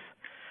precise.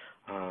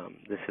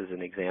 This is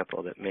an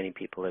example that many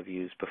people have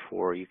used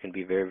before. You can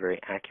be very, very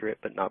accurate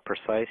but not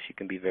precise. You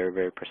can be very,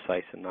 very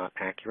precise and not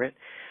accurate.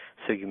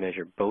 So you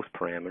measure both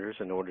parameters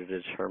in order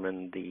to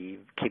determine the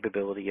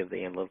capability of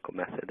the analytical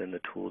method and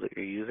the tool that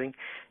you're using.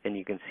 And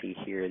you can see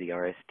here the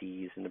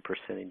RSDs and the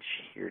percentage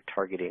here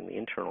targeting the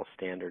internal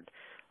standard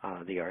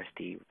The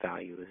RSD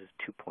value is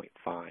 2.56,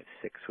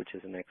 which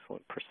is an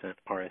excellent percent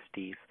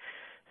RSDs.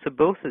 So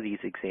both of these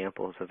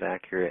examples of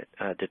accurate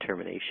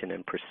determination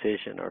and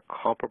precision are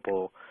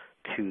comparable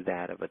to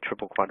that of a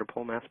triple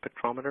quadrupole mass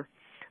spectrometer.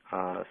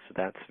 So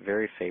that's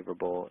very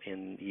favorable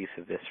in the use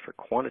of this for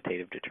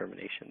quantitative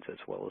determinations as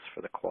well as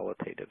for the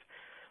qualitative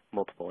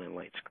multiple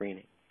analyte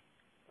screening.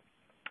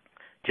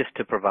 Just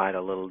to provide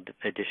a little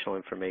additional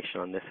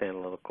information on this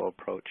analytical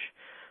approach,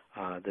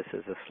 this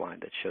is a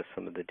slide that shows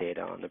some of the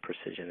data on the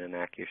precision and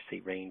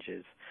accuracy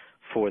ranges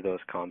for those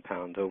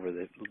compounds over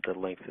the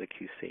length of the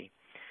QC.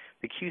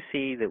 The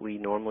QC that we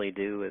normally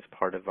do as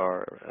part of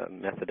our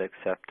method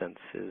acceptance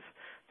is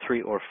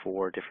 3 or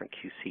 4 different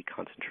QC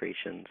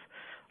concentrations,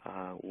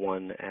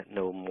 one at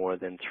no more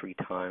than 3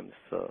 times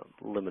the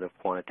limit of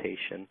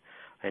quantitation,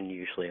 and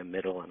usually a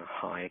middle and a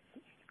high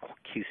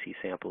QC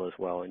sample as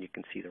well, and you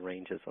can see the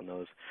ranges on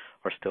those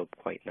are still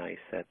quite nice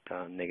at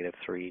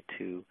 -3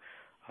 to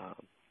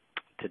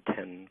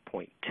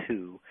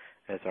 10.2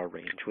 as our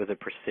range. With a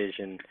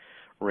precision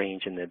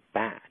range in the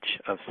batch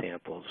of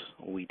samples,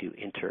 we do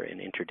inter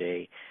and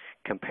interday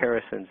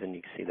comparisons, and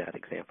you can see that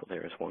example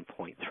there is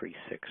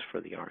 1.36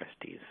 for the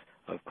RSDs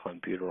of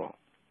clenbuterol.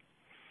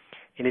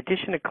 In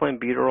addition to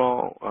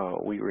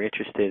clenbuterol, we were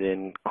interested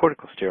in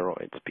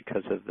corticosteroids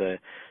because of the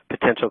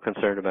potential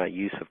concern about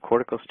use of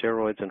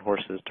corticosteroids in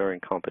horses during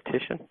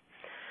competition.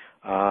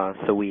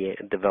 So we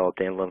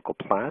developed analytical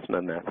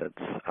plasma methods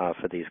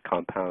for these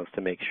compounds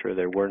to make sure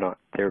there were not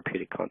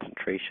therapeutic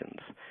concentrations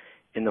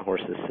in the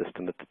horse's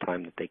system at the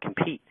time that they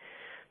compete.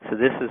 So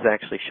this is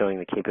actually showing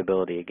the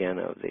capability, again,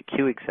 of the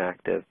Q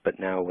Exactive, but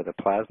now with a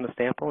plasma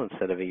sample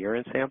instead of a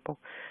urine sample.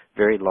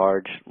 Very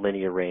large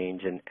linear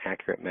range and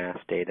accurate mass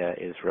data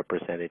is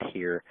represented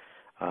here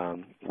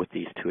with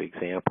these 2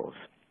 examples.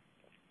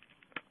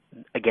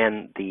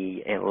 Again,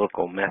 the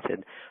analytical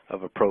method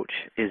of approach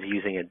is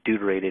using a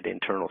deuterated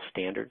internal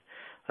standard.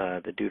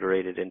 The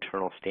deuterated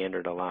internal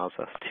standard allows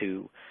us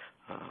to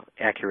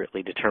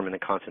accurately determine the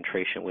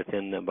concentration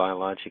within the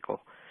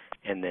biological,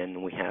 and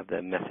then we have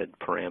the method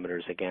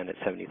parameters again at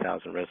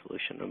 70,000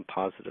 resolution in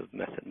positive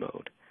method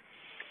mode.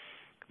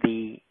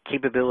 The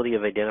capability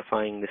of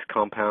identifying this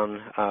compound,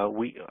 I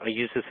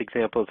use this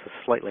example as a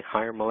slightly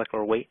higher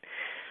molecular weight,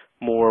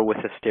 more with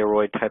a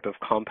steroid type of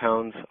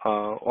compounds.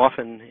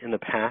 Often in the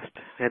past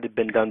had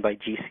been done by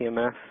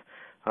GCMS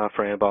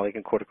for anabolic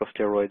and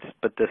corticosteroids,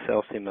 but this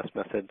LCMS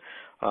method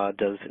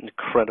does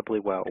incredibly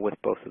well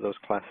with both of those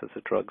classes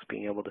of drugs,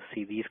 being able to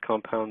see these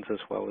compounds as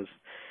well as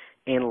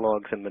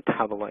analogs and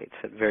metabolites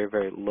at very,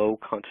 very low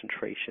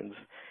concentrations,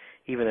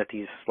 even at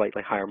these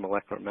slightly higher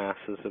molecular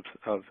masses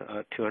of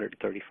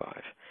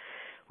 235.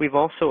 We've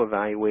also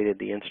evaluated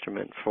the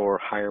instrument for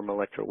higher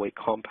molecular weight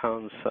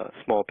compounds,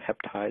 small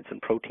peptides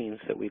and proteins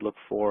that we look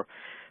for,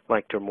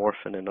 like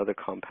dermorphin and other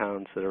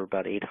compounds that are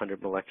about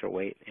 800 molecular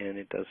weight, and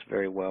it does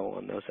very well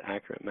on those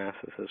accurate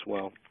masses as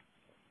well.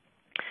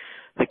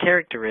 The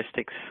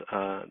characteristics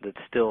that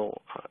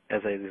still,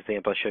 as an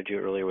example I showed you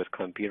earlier with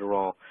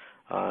clenbuterol,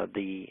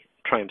 the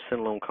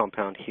triamcinolone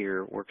compound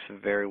here works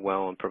very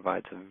well and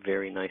provides a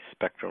very nice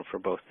spectrum for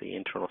both the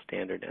internal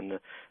standard and the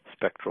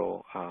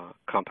spectral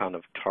compound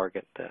of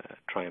target, the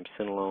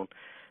triamcinolone.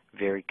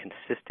 Very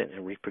consistent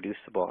and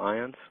reproducible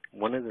ions.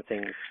 One of the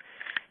things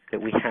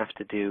that we have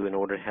to do in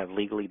order to have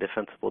legally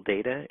defensible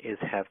data is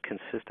have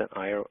consistent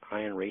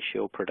ion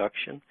ratio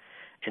production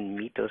and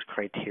meet those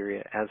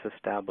criteria as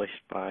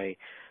established by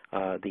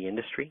the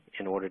industry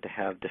in order to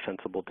have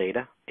defensible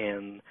data.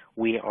 And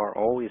we are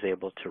always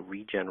able to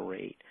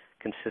regenerate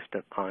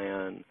consistent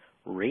ion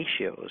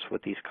ratios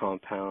with these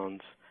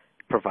compounds,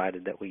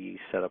 provided that we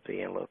set up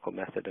the analytical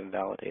method and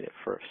validate it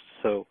first.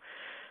 So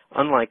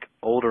unlike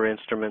older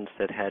instruments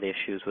that had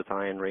issues with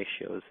ion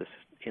ratios, this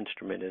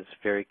instrument is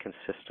very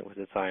consistent with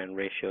its ion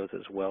ratios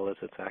as well as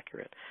its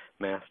accurate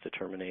mass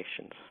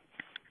determinations.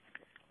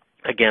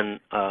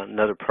 Again,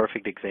 another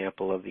perfect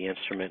example of the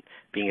instrument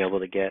being able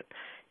to get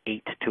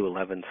 8 to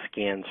 11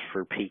 scans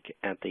per peak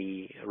at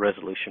the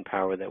resolution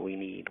power that we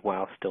need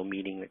while still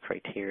meeting the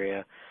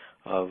criteria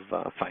of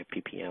 5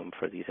 ppm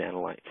for these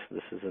analytes.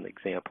 This is an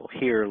example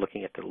here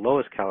looking at the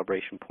lowest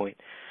calibration point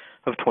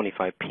of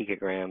 25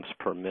 picograms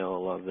per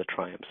mil of the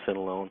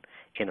triamcinolone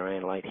in our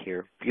analyte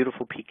here.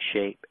 Beautiful peak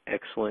shape,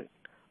 excellent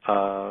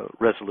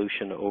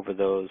resolution over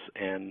those,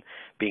 and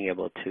being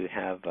able to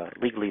have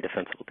legally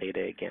defensible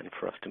data again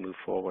for us to move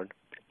forward.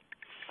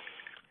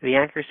 The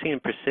accuracy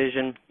and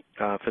precision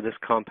for this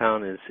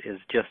compound is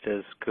just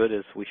as good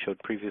as we showed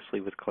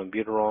previously with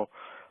clenbuterol.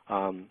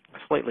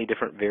 Slightly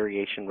different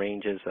variation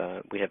ranges.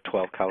 We have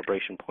 12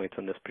 calibration points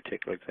on this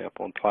particular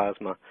example in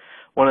plasma.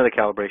 One of the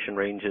calibration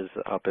ranges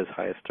up as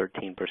high as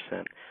 13%,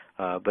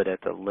 but at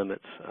the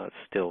limits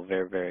still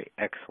very, very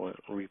excellent,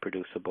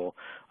 reproducible,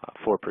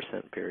 4%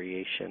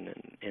 variation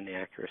in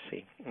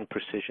accuracy. And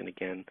precision,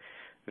 again,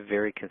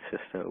 very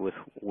consistent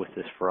with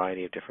this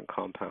variety of different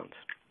compounds.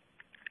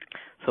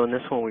 So in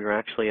this one, we were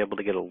actually able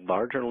to get a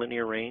larger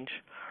linear range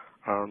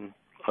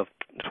of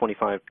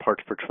 25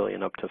 parts per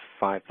trillion up to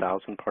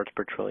 5,000 parts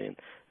per trillion.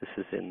 This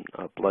is in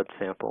a blood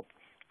sample.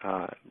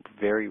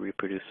 very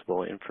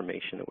reproducible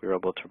information that we were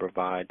able to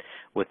provide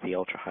with the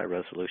ultra-high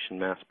resolution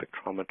mass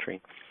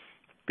spectrometry.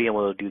 Be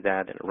able to do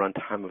that in a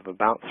runtime of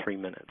about 3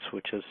 minutes,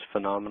 which is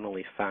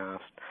phenomenally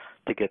fast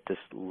to get this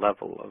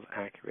level of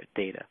accurate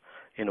data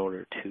in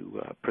order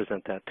to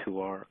present that to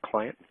our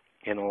client,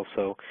 and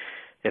also,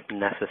 if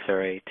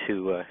necessary,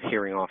 to a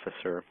hearing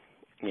officer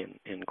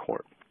in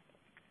court.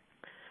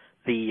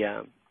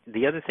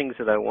 The other things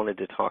that I wanted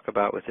to talk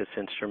about with this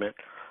instrument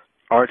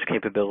are its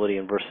capability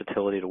and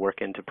versatility to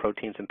work into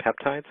proteins and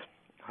peptides.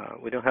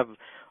 We don't have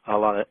a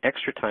lot of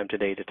extra time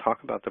today to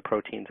talk about the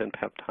proteins and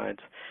peptides,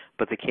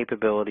 but the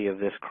capability of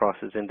this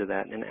crosses into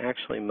that. And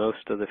actually, most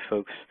of the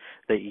folks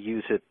that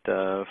use it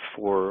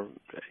for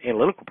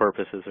analytical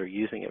purposes are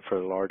using it for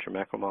the larger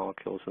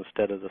macromolecules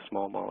instead of the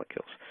small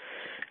molecules.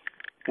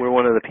 We're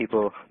one of the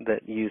people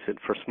that use it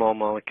for small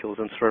molecules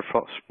and sort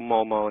of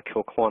small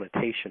molecule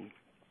quantitation,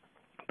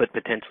 but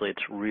potentially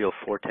its real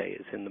forte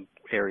is in the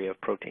area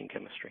of protein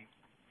chemistry.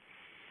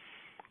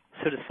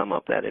 So to sum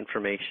up that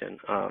information,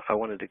 I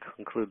wanted to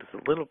conclude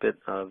with a little bit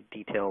of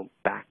detail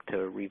back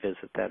to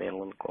revisit that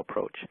analytical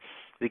approach.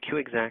 The Q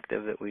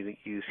Exactive that we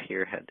use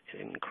here had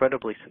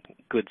incredibly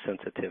good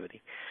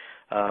sensitivity.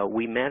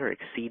 We met or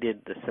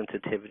exceeded the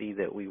sensitivity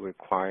that we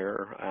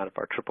require out of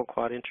our triple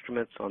quad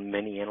instruments on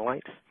many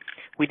analytes.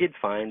 We did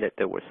find that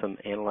there was some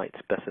analyte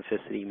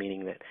specificity,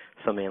 meaning that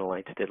some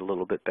analytes did a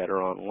little bit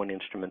better on one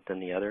instrument than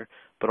the other,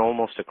 but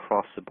almost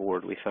across the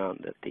board we found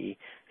that the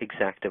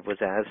Exactive was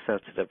as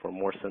sensitive or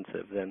more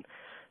sensitive than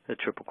the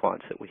triple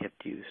quads that we had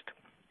used.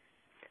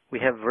 We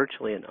have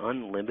virtually an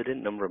unlimited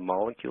number of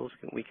molecules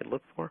that we can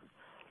look for.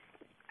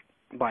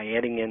 By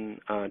adding in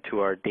to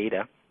our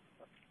data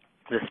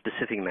the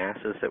specific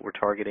masses that we're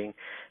targeting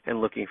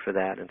and looking for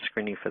that and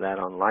screening for that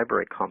on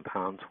library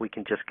compounds, we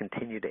can just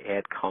continue to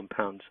add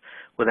compounds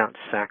without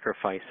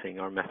sacrificing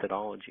our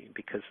methodology,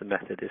 because the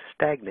method is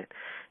stagnant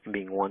in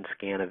being one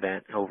scan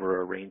event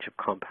over a range of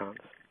compounds.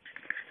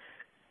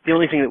 The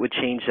only thing that would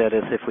change that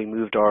is if we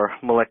moved our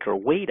molecular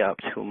weight up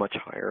to a much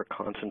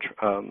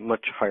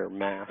higher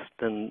mass,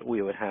 then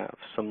we would have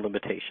some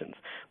limitations.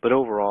 But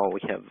overall, we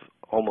have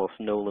almost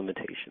no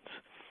limitations.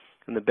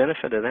 And the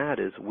benefit of that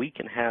is we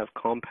can have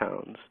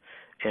compounds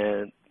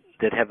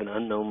that have an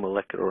unknown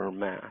molecular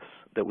mass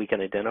that we can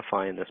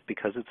identify in this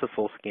because it's a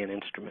full scan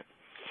instrument.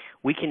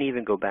 We can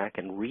even go back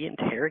and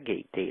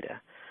reinterrogate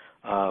data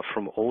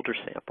from older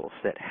samples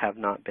that have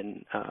not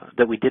been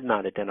that we did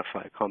not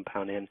identify a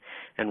compound in,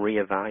 and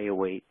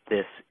reevaluate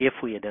this if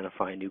we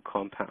identify a new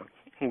compound.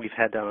 We've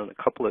had that on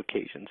a couple of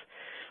occasions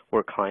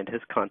where a client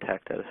has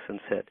contacted us and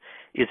said,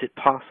 is it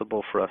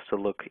possible for us to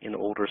look in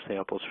older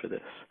samples for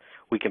this?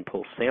 We can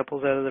pull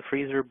samples out of the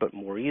freezer, but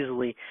more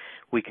easily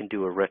we can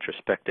do a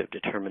retrospective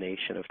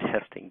determination of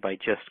testing by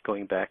just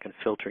going back and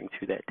filtering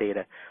through that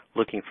data,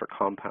 looking for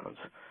compounds.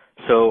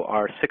 So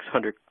our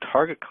 600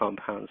 target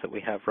compounds that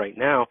we have right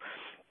now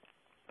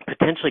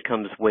potentially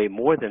comes way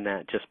more than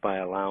that just by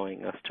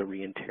allowing us to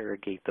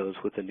reinterrogate those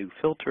with a new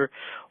filter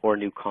or a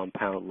new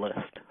compound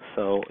list.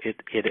 So it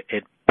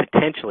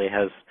potentially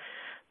has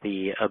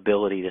the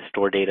ability to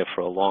store data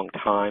for a long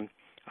time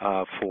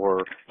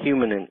for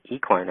human and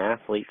equine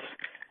athletes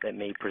that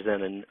may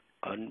present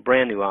a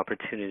brand new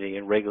opportunity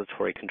in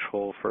regulatory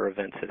control for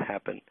events that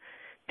happened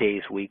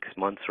days, weeks,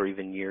 months, or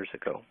even years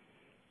ago.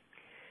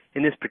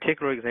 In this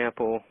particular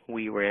example,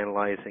 we were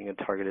analyzing and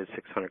targeted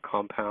 600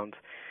 compounds.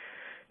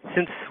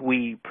 Since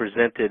we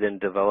presented and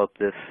developed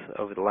this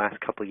over the last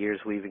couple of years,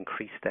 we've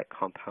increased that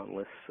compound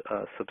list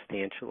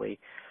substantially.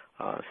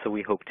 So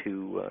we hope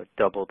to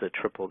double to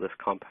triple this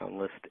compound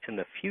list in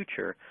the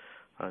future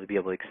to be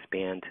able to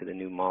expand to the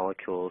new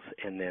molecules,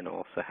 and then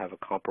also have a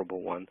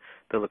comparable one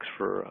that looks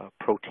for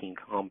protein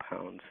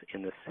compounds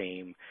in the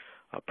same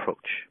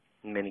approach.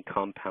 Many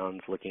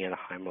compounds looking at a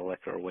high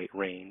molecular weight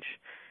range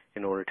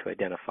in order to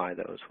identify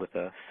those with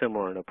a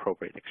similar and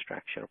appropriate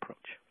extraction approach.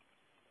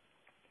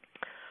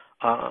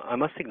 I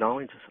must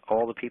acknowledge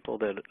all the people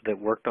that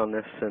worked on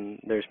this, and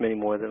there's many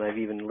more than I've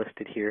even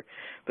listed here.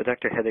 But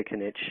Dr. Heather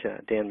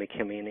Kinich, Dan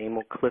McKimmey, and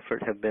Emil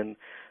Clifford have been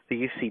the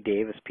UC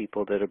Davis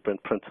people that have been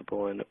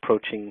principal in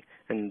approaching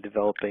and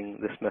developing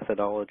this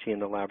methodology in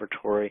the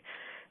laboratory.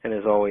 And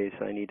as always,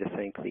 I need to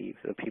thank the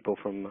people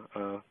from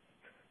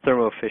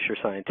Thermo Fisher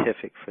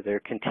Scientific for their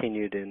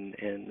continued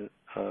and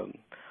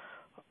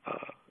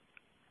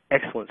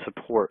excellent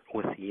support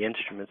with the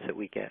instruments that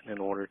we get in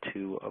order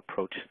to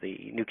approach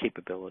the new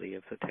capability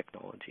of the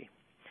technology.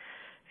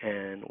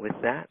 And with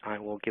that, I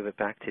will give it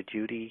back to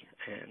Judy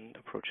and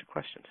approach the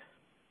questions.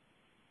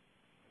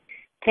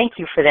 Thank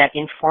you for that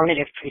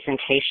informative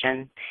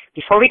presentation.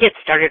 Before we get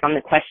started on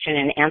the question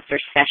and answer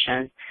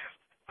session,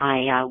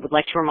 I would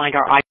like to remind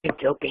our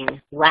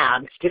anti-doping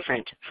labs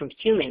different from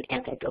human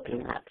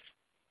anti-doping labs.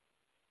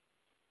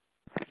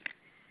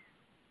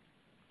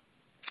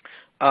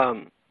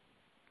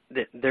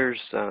 There's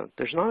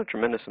not a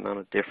tremendous amount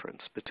of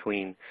difference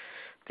between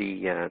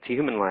the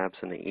human labs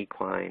and the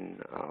equine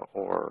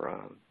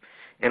or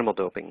animal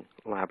doping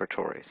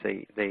laboratories.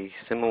 They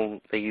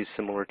use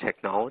similar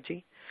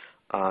technology.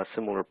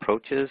 similar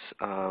approaches.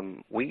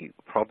 We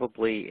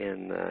probably,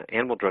 in the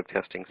animal drug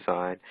testing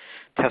side,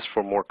 test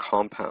for more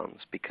compounds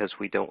because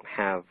we don't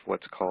have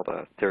what's called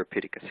a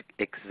therapeutic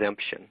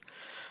exemption,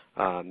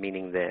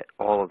 meaning that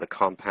all of the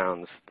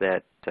compounds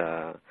that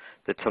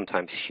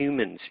sometimes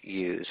humans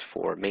use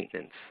for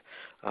maintenance,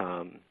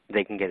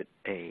 they can get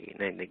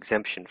an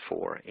exemption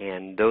for,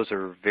 and those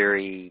are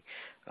very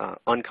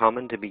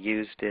uncommon to be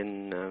used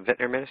in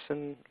veterinary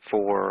medicine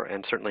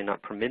and certainly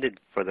not permitted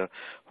for the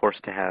horse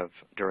to have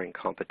during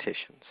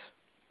competitions.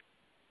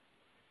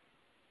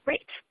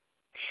 Great.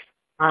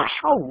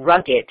 How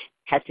rugged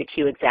has the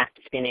Q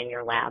Exactive been in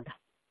your lab?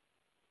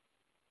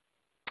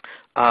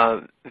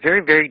 Very,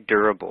 very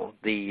durable.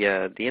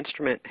 The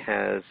instrument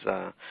has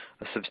a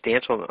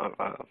substantial,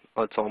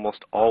 it's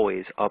almost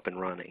always up and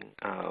running.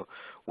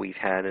 We've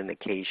had an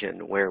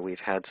occasion where we've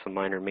had some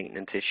minor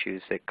maintenance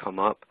issues that come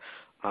up,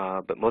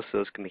 but most of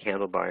those can be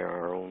handled by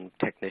our own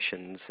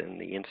technicians, and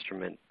the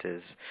instrument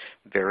is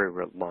very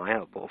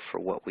reliable for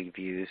what we've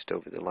used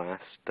over the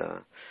last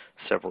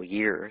several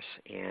years,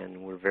 and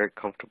we're very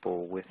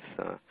comfortable with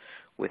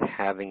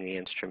having the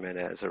instrument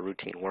as a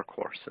routine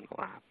workhorse in the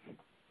lab.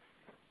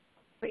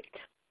 Great.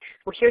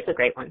 Well, here's a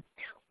great one.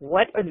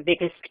 What are the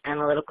biggest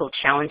analytical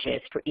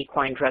challenges for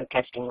equine drug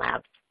testing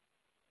labs?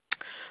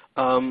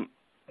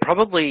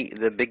 Probably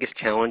the biggest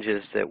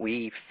challenges that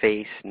we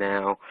face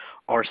now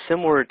are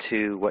similar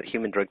to what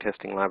human drug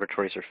testing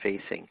laboratories are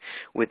facing,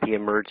 with the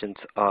emergence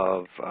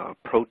of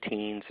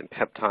proteins and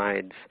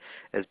peptides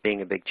as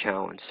being a big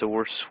challenge. So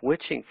we're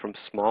switching from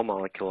small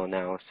molecule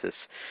analysis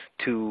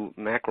to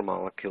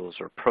macromolecules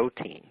or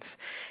proteins.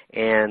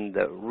 And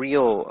the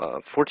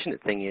real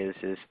fortunate thing is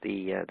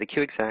the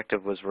Q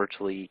Exactive was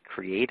virtually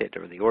created,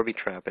 or the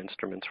Orbitrap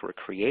instruments were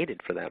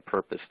created for that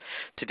purpose,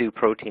 to do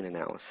protein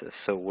analysis.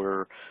 So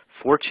we're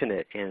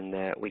fortunate in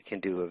that we can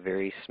do a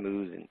very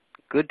smooth and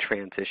good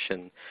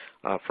transition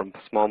from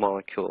small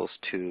molecules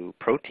to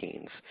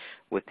proteins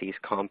with these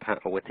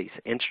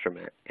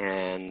instrument,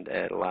 and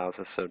it allows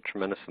us a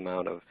tremendous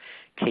amount of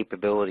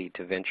capability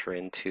to venture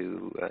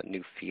into a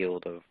new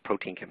field of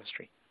protein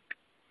chemistry.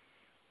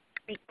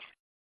 Great.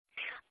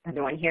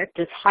 Another one here.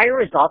 Does higher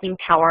resolving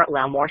power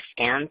allow more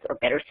scans or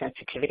better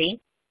sensitivity?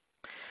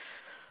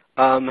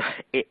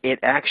 It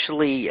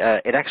actually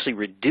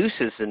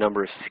reduces the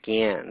number of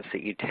scans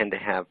that you tend to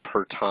have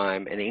per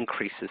time and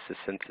increases the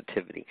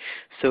sensitivity.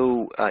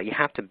 So you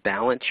have to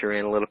balance your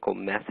analytical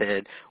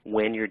method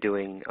when you're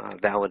doing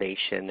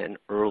validation and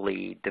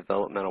early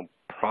developmental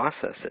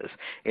processes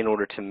in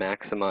order to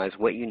maximize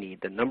what you need,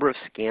 the number of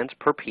scans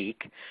per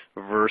peak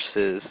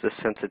versus the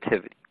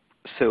sensitivity.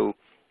 So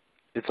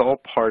it's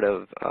all part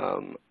of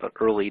an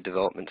early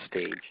development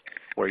stage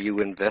where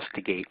you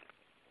investigate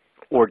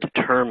or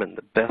determine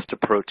the best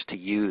approach to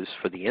use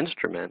for the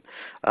instrument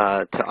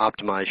to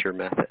optimize your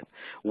method.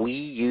 We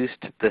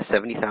used the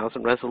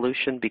 70,000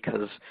 resolution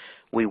because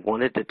we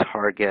wanted to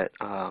target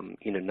 9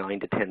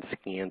 to 10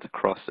 scans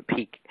across the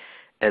peak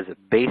as a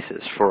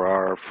basis for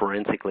our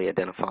forensically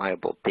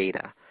identifiable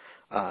data.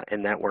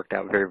 And that worked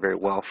out very, very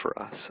well for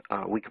us.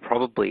 We could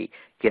probably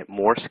get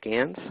more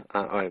scans.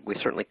 We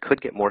certainly could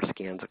get more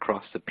scans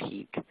across the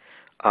peak,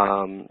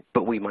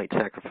 but we might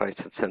sacrifice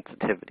its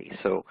sensitivity.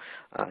 So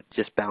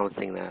just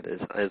balancing that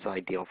is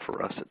ideal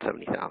for us at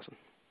 70,000.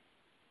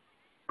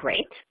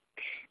 Great.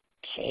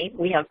 Okay,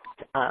 we have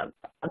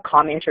a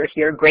commenter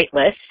here, great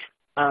list.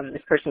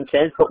 This person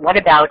says, but what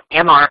about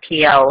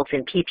MRPLs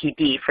and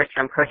PPD for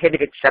some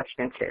prohibited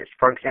substances?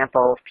 For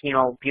example,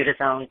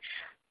 phenylbutazone.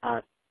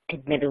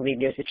 Admittedly,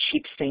 there's a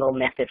cheap single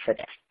method for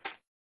this.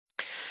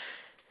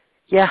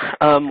 Yeah,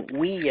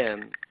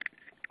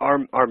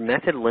 our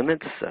method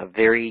limits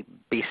vary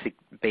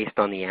based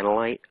on the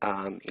analyte.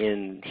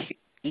 In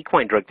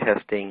equine drug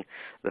testing,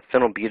 the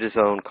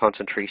phenylbutazone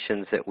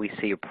concentrations that we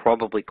see are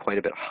probably quite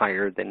a bit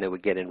higher than they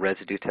would get in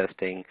residue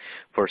testing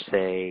for,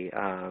 say,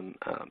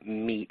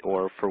 meat,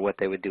 or for what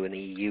they would do in the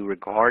EU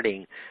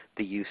regarding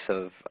the use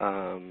of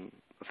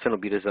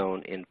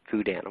phenylbutazone in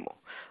food animal.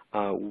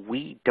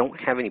 We don't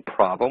have any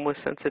problem with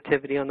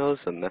sensitivity on those.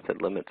 The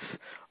method limits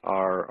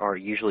are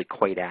usually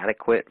quite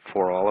adequate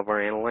for all of our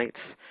analytes.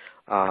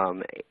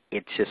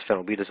 It's just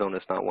phenylbutazone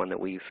is not one that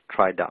we've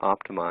tried to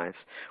optimize.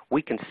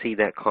 We can see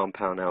that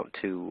compound out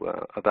to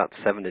about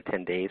 7 to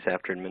 10 days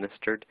after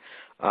administered.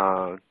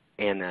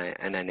 And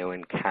I know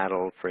in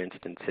cattle, for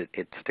instance,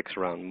 it sticks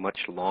around much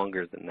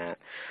longer than that.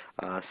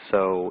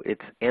 So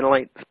it's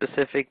analyte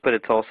specific, but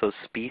it's also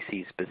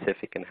species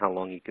specific in how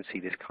long you can see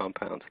these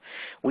compounds.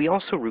 We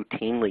also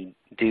routinely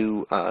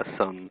do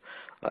some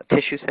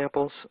tissue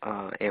samples,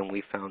 and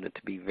we found it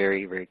to be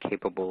very, very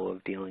capable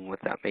of dealing with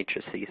that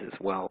matrices as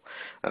well,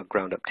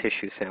 ground up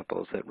tissue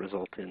samples that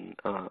result in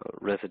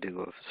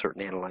residue of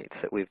certain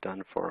analytes that we've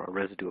done for our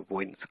residue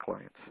avoidance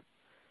clients.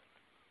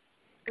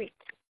 Great.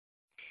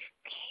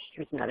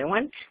 Here's another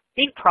one.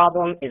 Big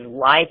problem is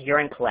live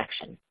urine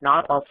collection.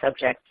 Not all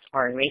subjects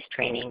are in race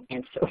training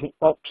and so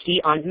won't pee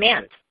on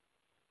demand.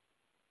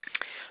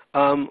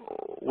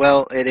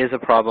 Well, it is a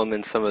problem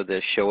in some of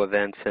the show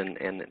events and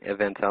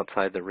events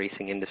outside the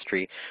racing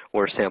industry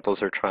where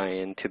samples are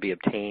trying to be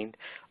obtained.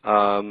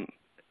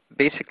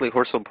 Basically,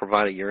 horse will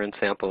provide a urine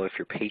sample if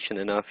you're patient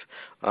enough,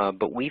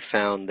 but we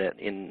found that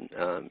in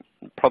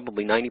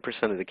probably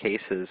 90% of the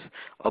cases,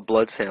 a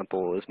blood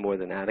sample is more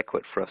than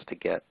adequate for us to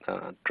get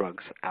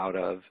drugs out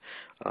of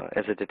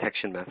as a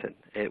detection method.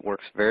 It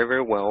works very,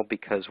 very well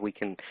because we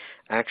can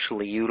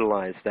actually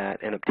utilize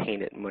that and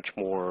obtain it much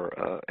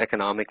more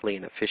economically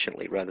and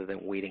efficiently rather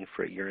than waiting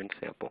for a urine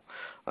sample.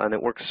 And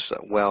it works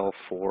well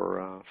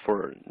for,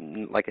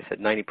 like I said,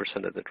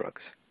 90% of the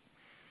drugs.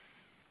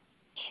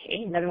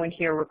 Okay, another one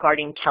here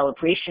regarding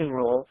calibration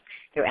rules.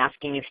 They're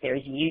asking if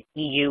there's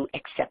EU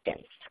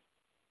acceptance.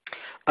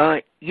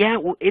 Yeah,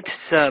 well,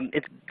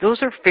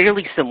 those are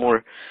fairly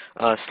similar,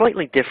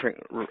 slightly different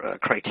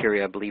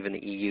criteria, I believe, in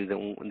the EU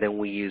than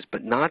we use,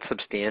 but not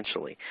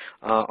substantially.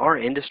 Our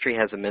industry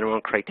has a minimum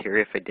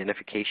criteria of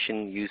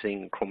identification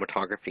using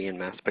chromatography and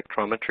mass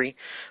spectrometry,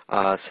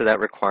 so that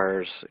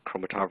requires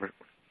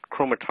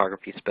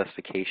chromatography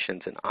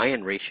specifications and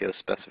ion ratio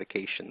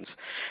specifications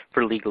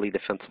for legally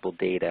defensible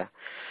data.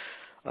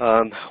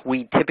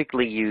 We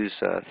typically use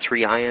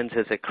 3 ions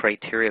as a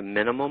criteria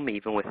minimum,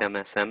 even with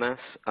MS-MS.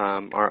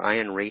 Our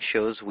ion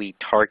ratios, we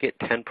target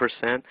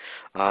 10%,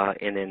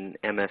 and in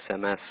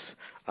MS-MS,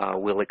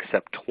 we'll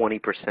accept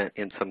 20%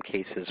 in some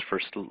cases for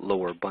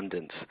lower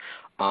abundance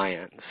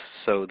ions.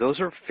 So those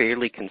are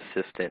fairly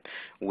consistent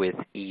with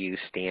EU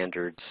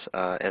standards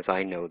as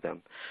I know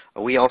them.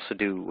 We also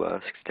do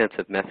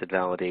extensive method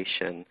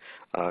validation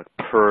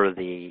per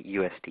the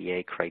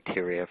USDA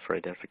criteria for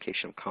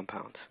identification of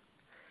compounds.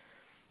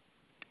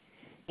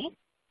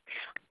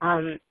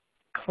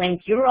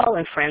 Clenbuterol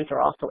and friends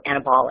are also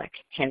anabolic,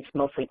 hence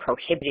mostly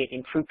prohibited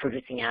in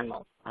food-producing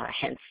animals,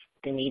 hence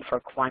the need for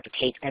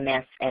quantitate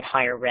MS at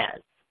higher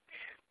res.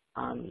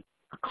 A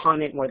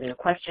comment more than a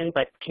question,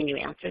 but can you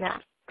answer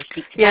that? Or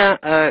speak to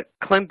that?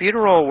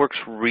 Clenbuterol works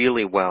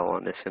really well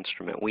on this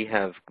instrument. We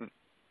have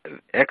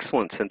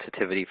excellent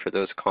sensitivity for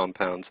those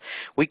compounds.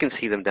 We can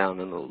see them down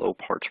in the low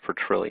parts per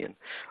trillion.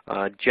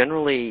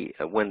 Generally,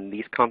 when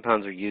these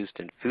compounds are used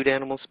in food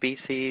animal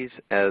species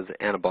as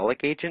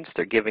anabolic agents,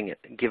 they're given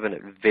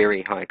at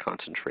very high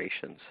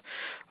concentrations,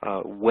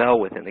 well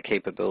within the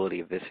capability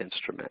of this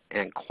instrument.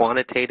 And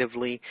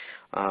quantitatively,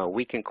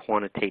 we can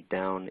quantitate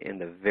down in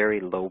the very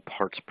low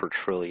parts per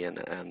trillion,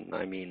 and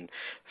I mean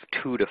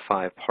 2 to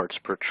 5 parts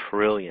per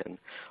trillion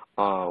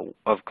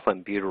of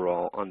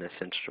clenbuterol on this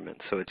instrument.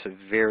 So it's a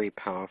very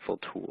powerful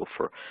tool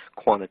for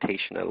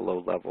quantitation at a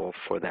low level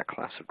for that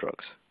class of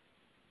drugs.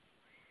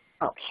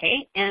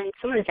 Okay, and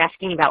someone is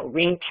asking about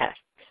ring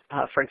tests,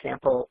 for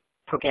example,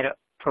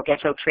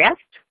 progetotriest.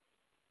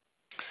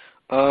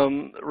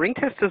 Ring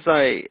tests, as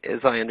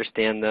I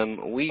understand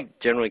them, we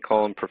generally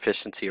call them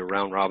proficiency or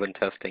round-robin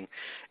testing,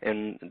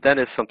 and that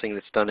is something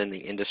that's done in the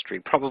industry,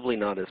 probably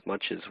not as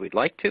much as we'd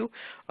like to,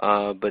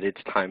 but it's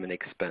time and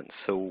expense.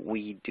 So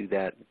we do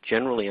that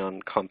generally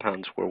on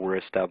compounds where we're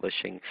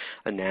establishing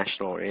a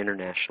national or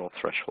international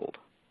threshold.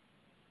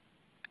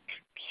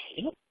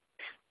 Okay.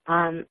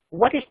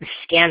 What is the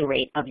scan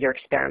rate of your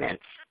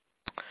experiments?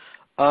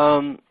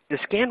 The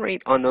scan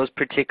rate on those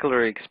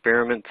particular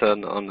experiments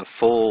on the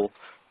full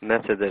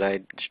method that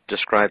I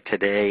described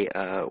today,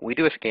 we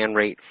do a scan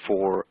rate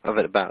of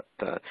about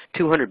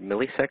 200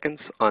 milliseconds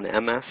on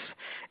MS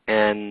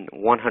and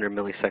 100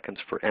 milliseconds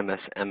for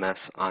MS-MS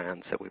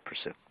ions that we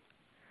pursue.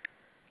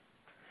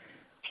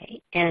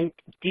 Okay, and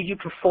did you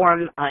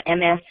perform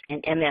MS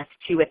and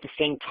MS2 at the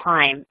same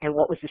time, and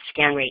what was the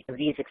scan rate of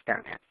these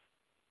experiments?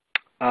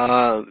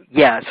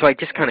 Yeah, so I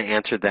just kind of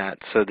answered that.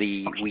 So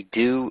we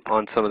do,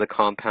 on some of the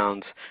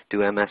compounds, do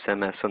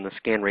MS-MS, and the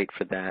scan rate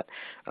for that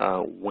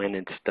when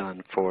it's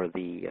done for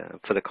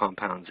the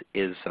compounds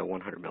is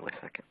 100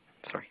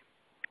 milliseconds. Sorry.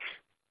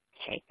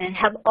 Okay, and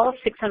have all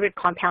 600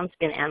 compounds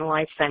been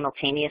analyzed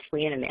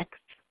simultaneously in a mix?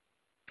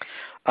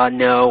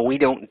 No, we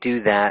don't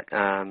do that.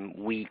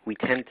 We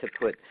tend to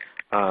put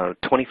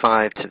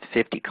 25 to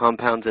 50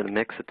 compounds in a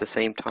mix at the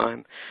same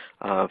time.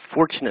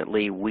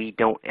 Fortunately, we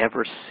don't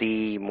ever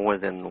see more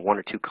than 1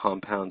 or 2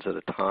 compounds at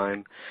a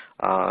time.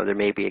 There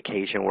may be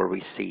occasion where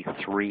we see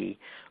 3.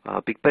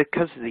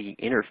 Because of the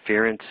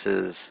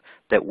interferences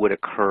that would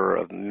occur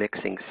of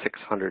mixing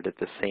 600 at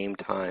the same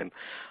time,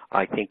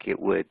 I think it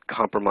would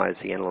compromise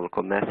the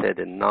analytical method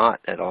and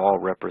not at all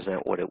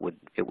represent what it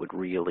would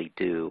really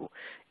do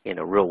in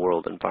a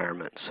real-world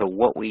environment. So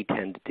what we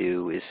tend to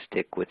do is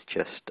stick with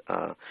just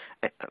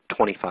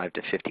 25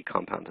 to 50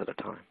 compounds at a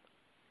time.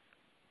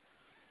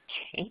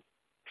 Okay.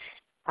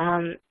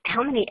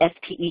 How many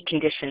SPE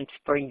conditions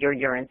for your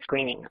urine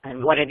screening,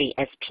 and what are the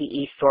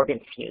SPE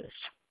sorbents used?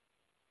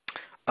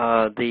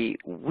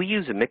 We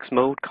use a mixed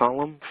mode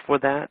column for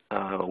that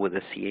with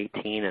a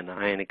C18 and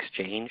ion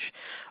exchange.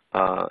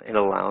 It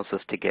allows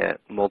us to get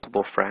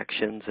multiple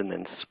fractions and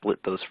then split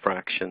those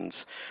fractions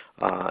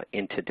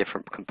into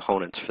different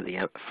components for the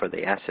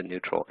acid,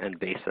 neutral, and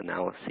base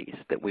analyses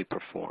that we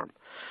perform.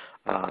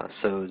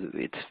 So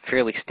it's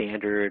fairly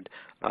standard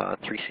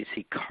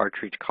 3cc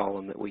cartridge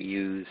column that we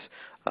use,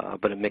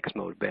 but a mixed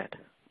mode bed,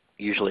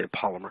 usually a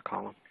polymer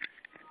column.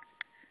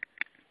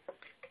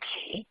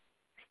 Okay.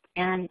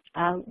 And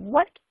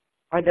what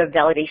are the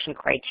validation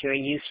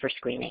criteria used for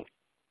screening?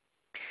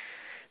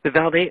 The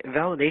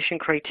validation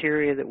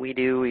criteria that we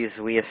do is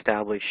we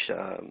establish,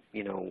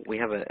 we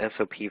have a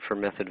SOP for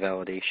method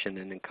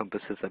validation, and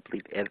encompasses, I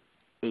believe,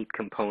 8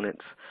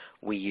 components.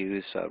 We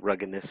use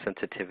ruggedness,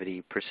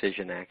 sensitivity,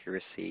 precision,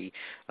 accuracy,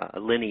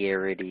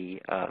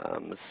 linearity,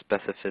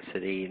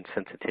 specificity, and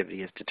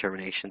sensitivity as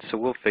determination. So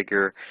we'll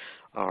figure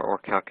or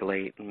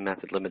calculate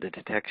method limited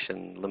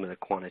detection, limited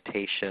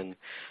quantitation.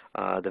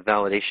 The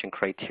validation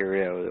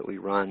criteria that we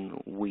run,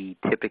 we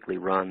typically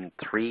run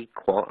 3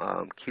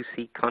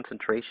 QC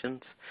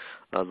concentrations,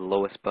 the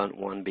lowest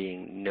one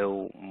being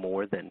no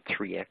more than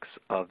 3x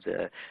of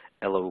the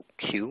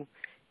LOQ.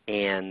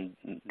 And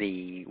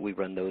we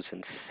run those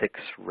in 6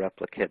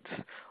 replicates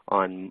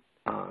on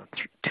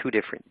 2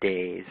 different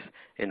days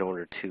in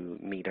order to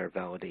meet our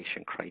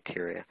validation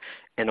criteria.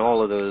 And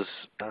all of those,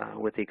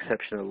 with the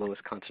exception of the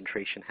lowest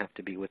concentration, have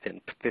to be within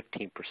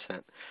 15%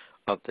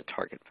 of the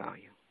target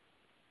value.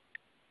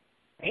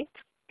 Right.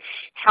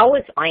 How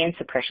is ion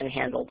suppression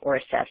handled or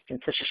assessed in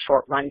such a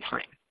short run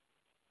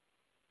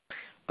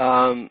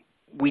time?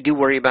 We do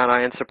worry about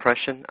ion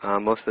suppression.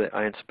 Most of the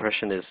ion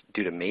suppression is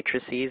due to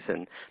matrices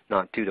and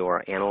not due to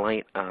our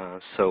analyte.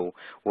 So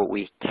what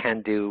we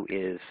can do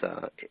is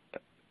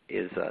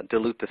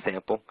dilute the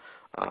sample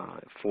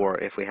for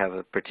if we have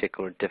a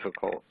particular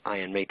difficult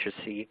ion matrix,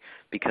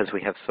 because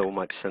we have so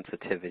much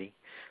sensitivity.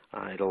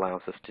 It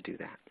allows us to do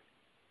that.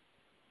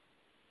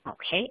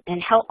 Okay.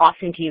 And how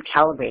often do you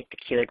calibrate the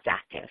Q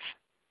Exactive?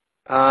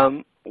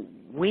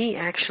 We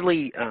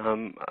actually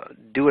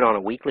do it on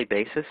a weekly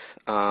basis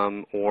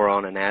or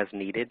on an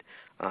as-needed.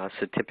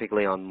 So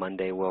typically on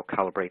Monday we'll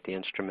calibrate the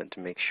instrument to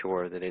make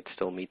sure that it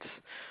still meets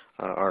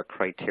our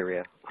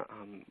criteria.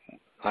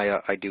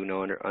 I do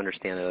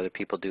understand that other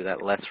people do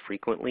that less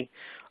frequently,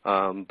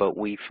 but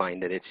we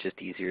find that it's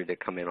just easier to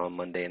come in on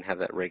Monday and have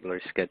that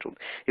regularly scheduled.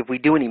 If we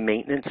do any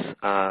maintenance,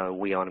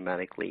 we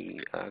automatically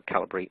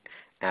calibrate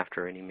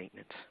after any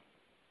maintenance.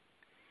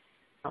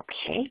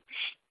 Okay.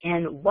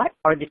 And what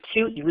are the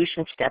 2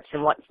 elution steps,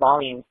 and what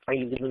volume are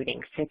you eluting,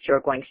 since you're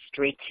going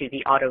straight to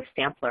the auto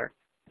sampler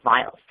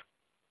vials?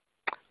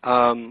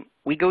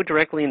 We go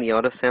directly in the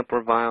auto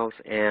sampler vials,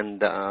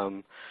 and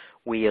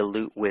we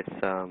elute with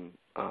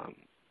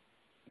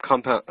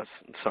compound.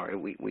 Sorry,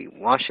 we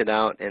wash it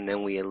out, and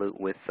then we elute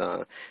with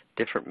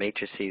different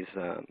matrices,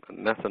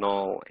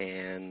 methanol,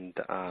 and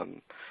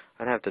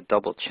I'd have to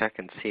double check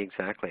and see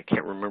exactly. I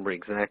can't remember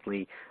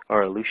exactly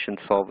our elution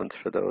solvents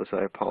for those.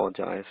 I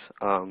apologize.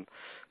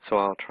 So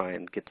I'll try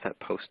and get that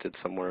posted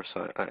somewhere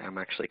so I'm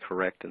actually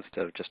correct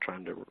instead of just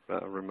trying to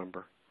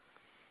remember.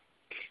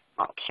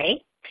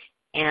 Okay.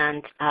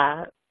 And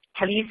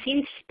have you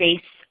seen space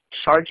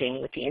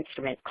charging with the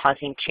instrument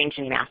causing change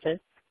in masses?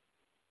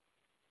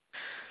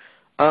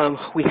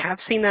 We have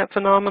seen that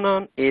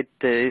phenomenon. It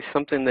is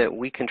something that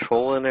we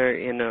control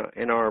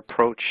in our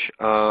approach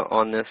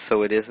on this,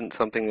 so it isn't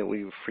something that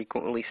we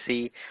frequently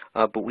see.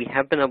 But we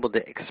have been able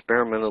to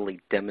experimentally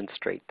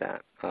demonstrate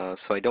that.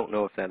 So I don't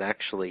know if that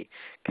actually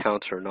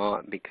counts or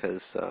not,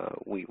 because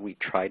we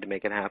tried to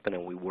make it happen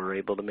and we were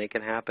able to make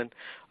it happen.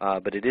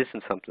 But it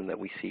isn't something that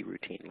we see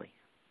routinely.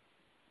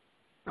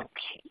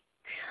 Okay.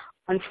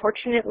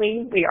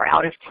 Unfortunately, we are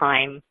out of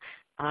time.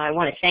 I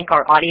want to thank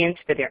our audience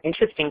for their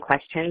interesting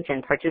questions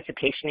and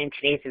participation in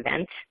today's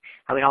event.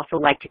 I would also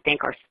like to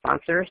thank our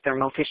sponsor,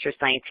 Thermo Fisher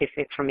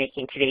Scientific, for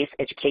making today's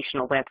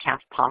educational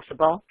webcast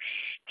possible.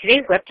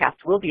 Today's webcast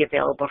will be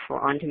available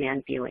for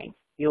on-demand viewing.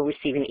 You'll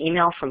receive an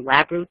email from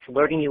LabRoots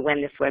alerting you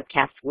when this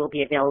webcast will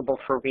be available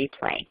for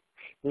replay.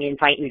 We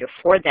invite you to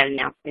forward that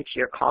announcement to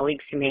your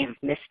colleagues who may have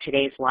missed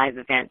today's live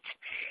event.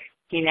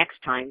 See you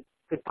next time.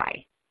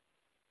 Goodbye.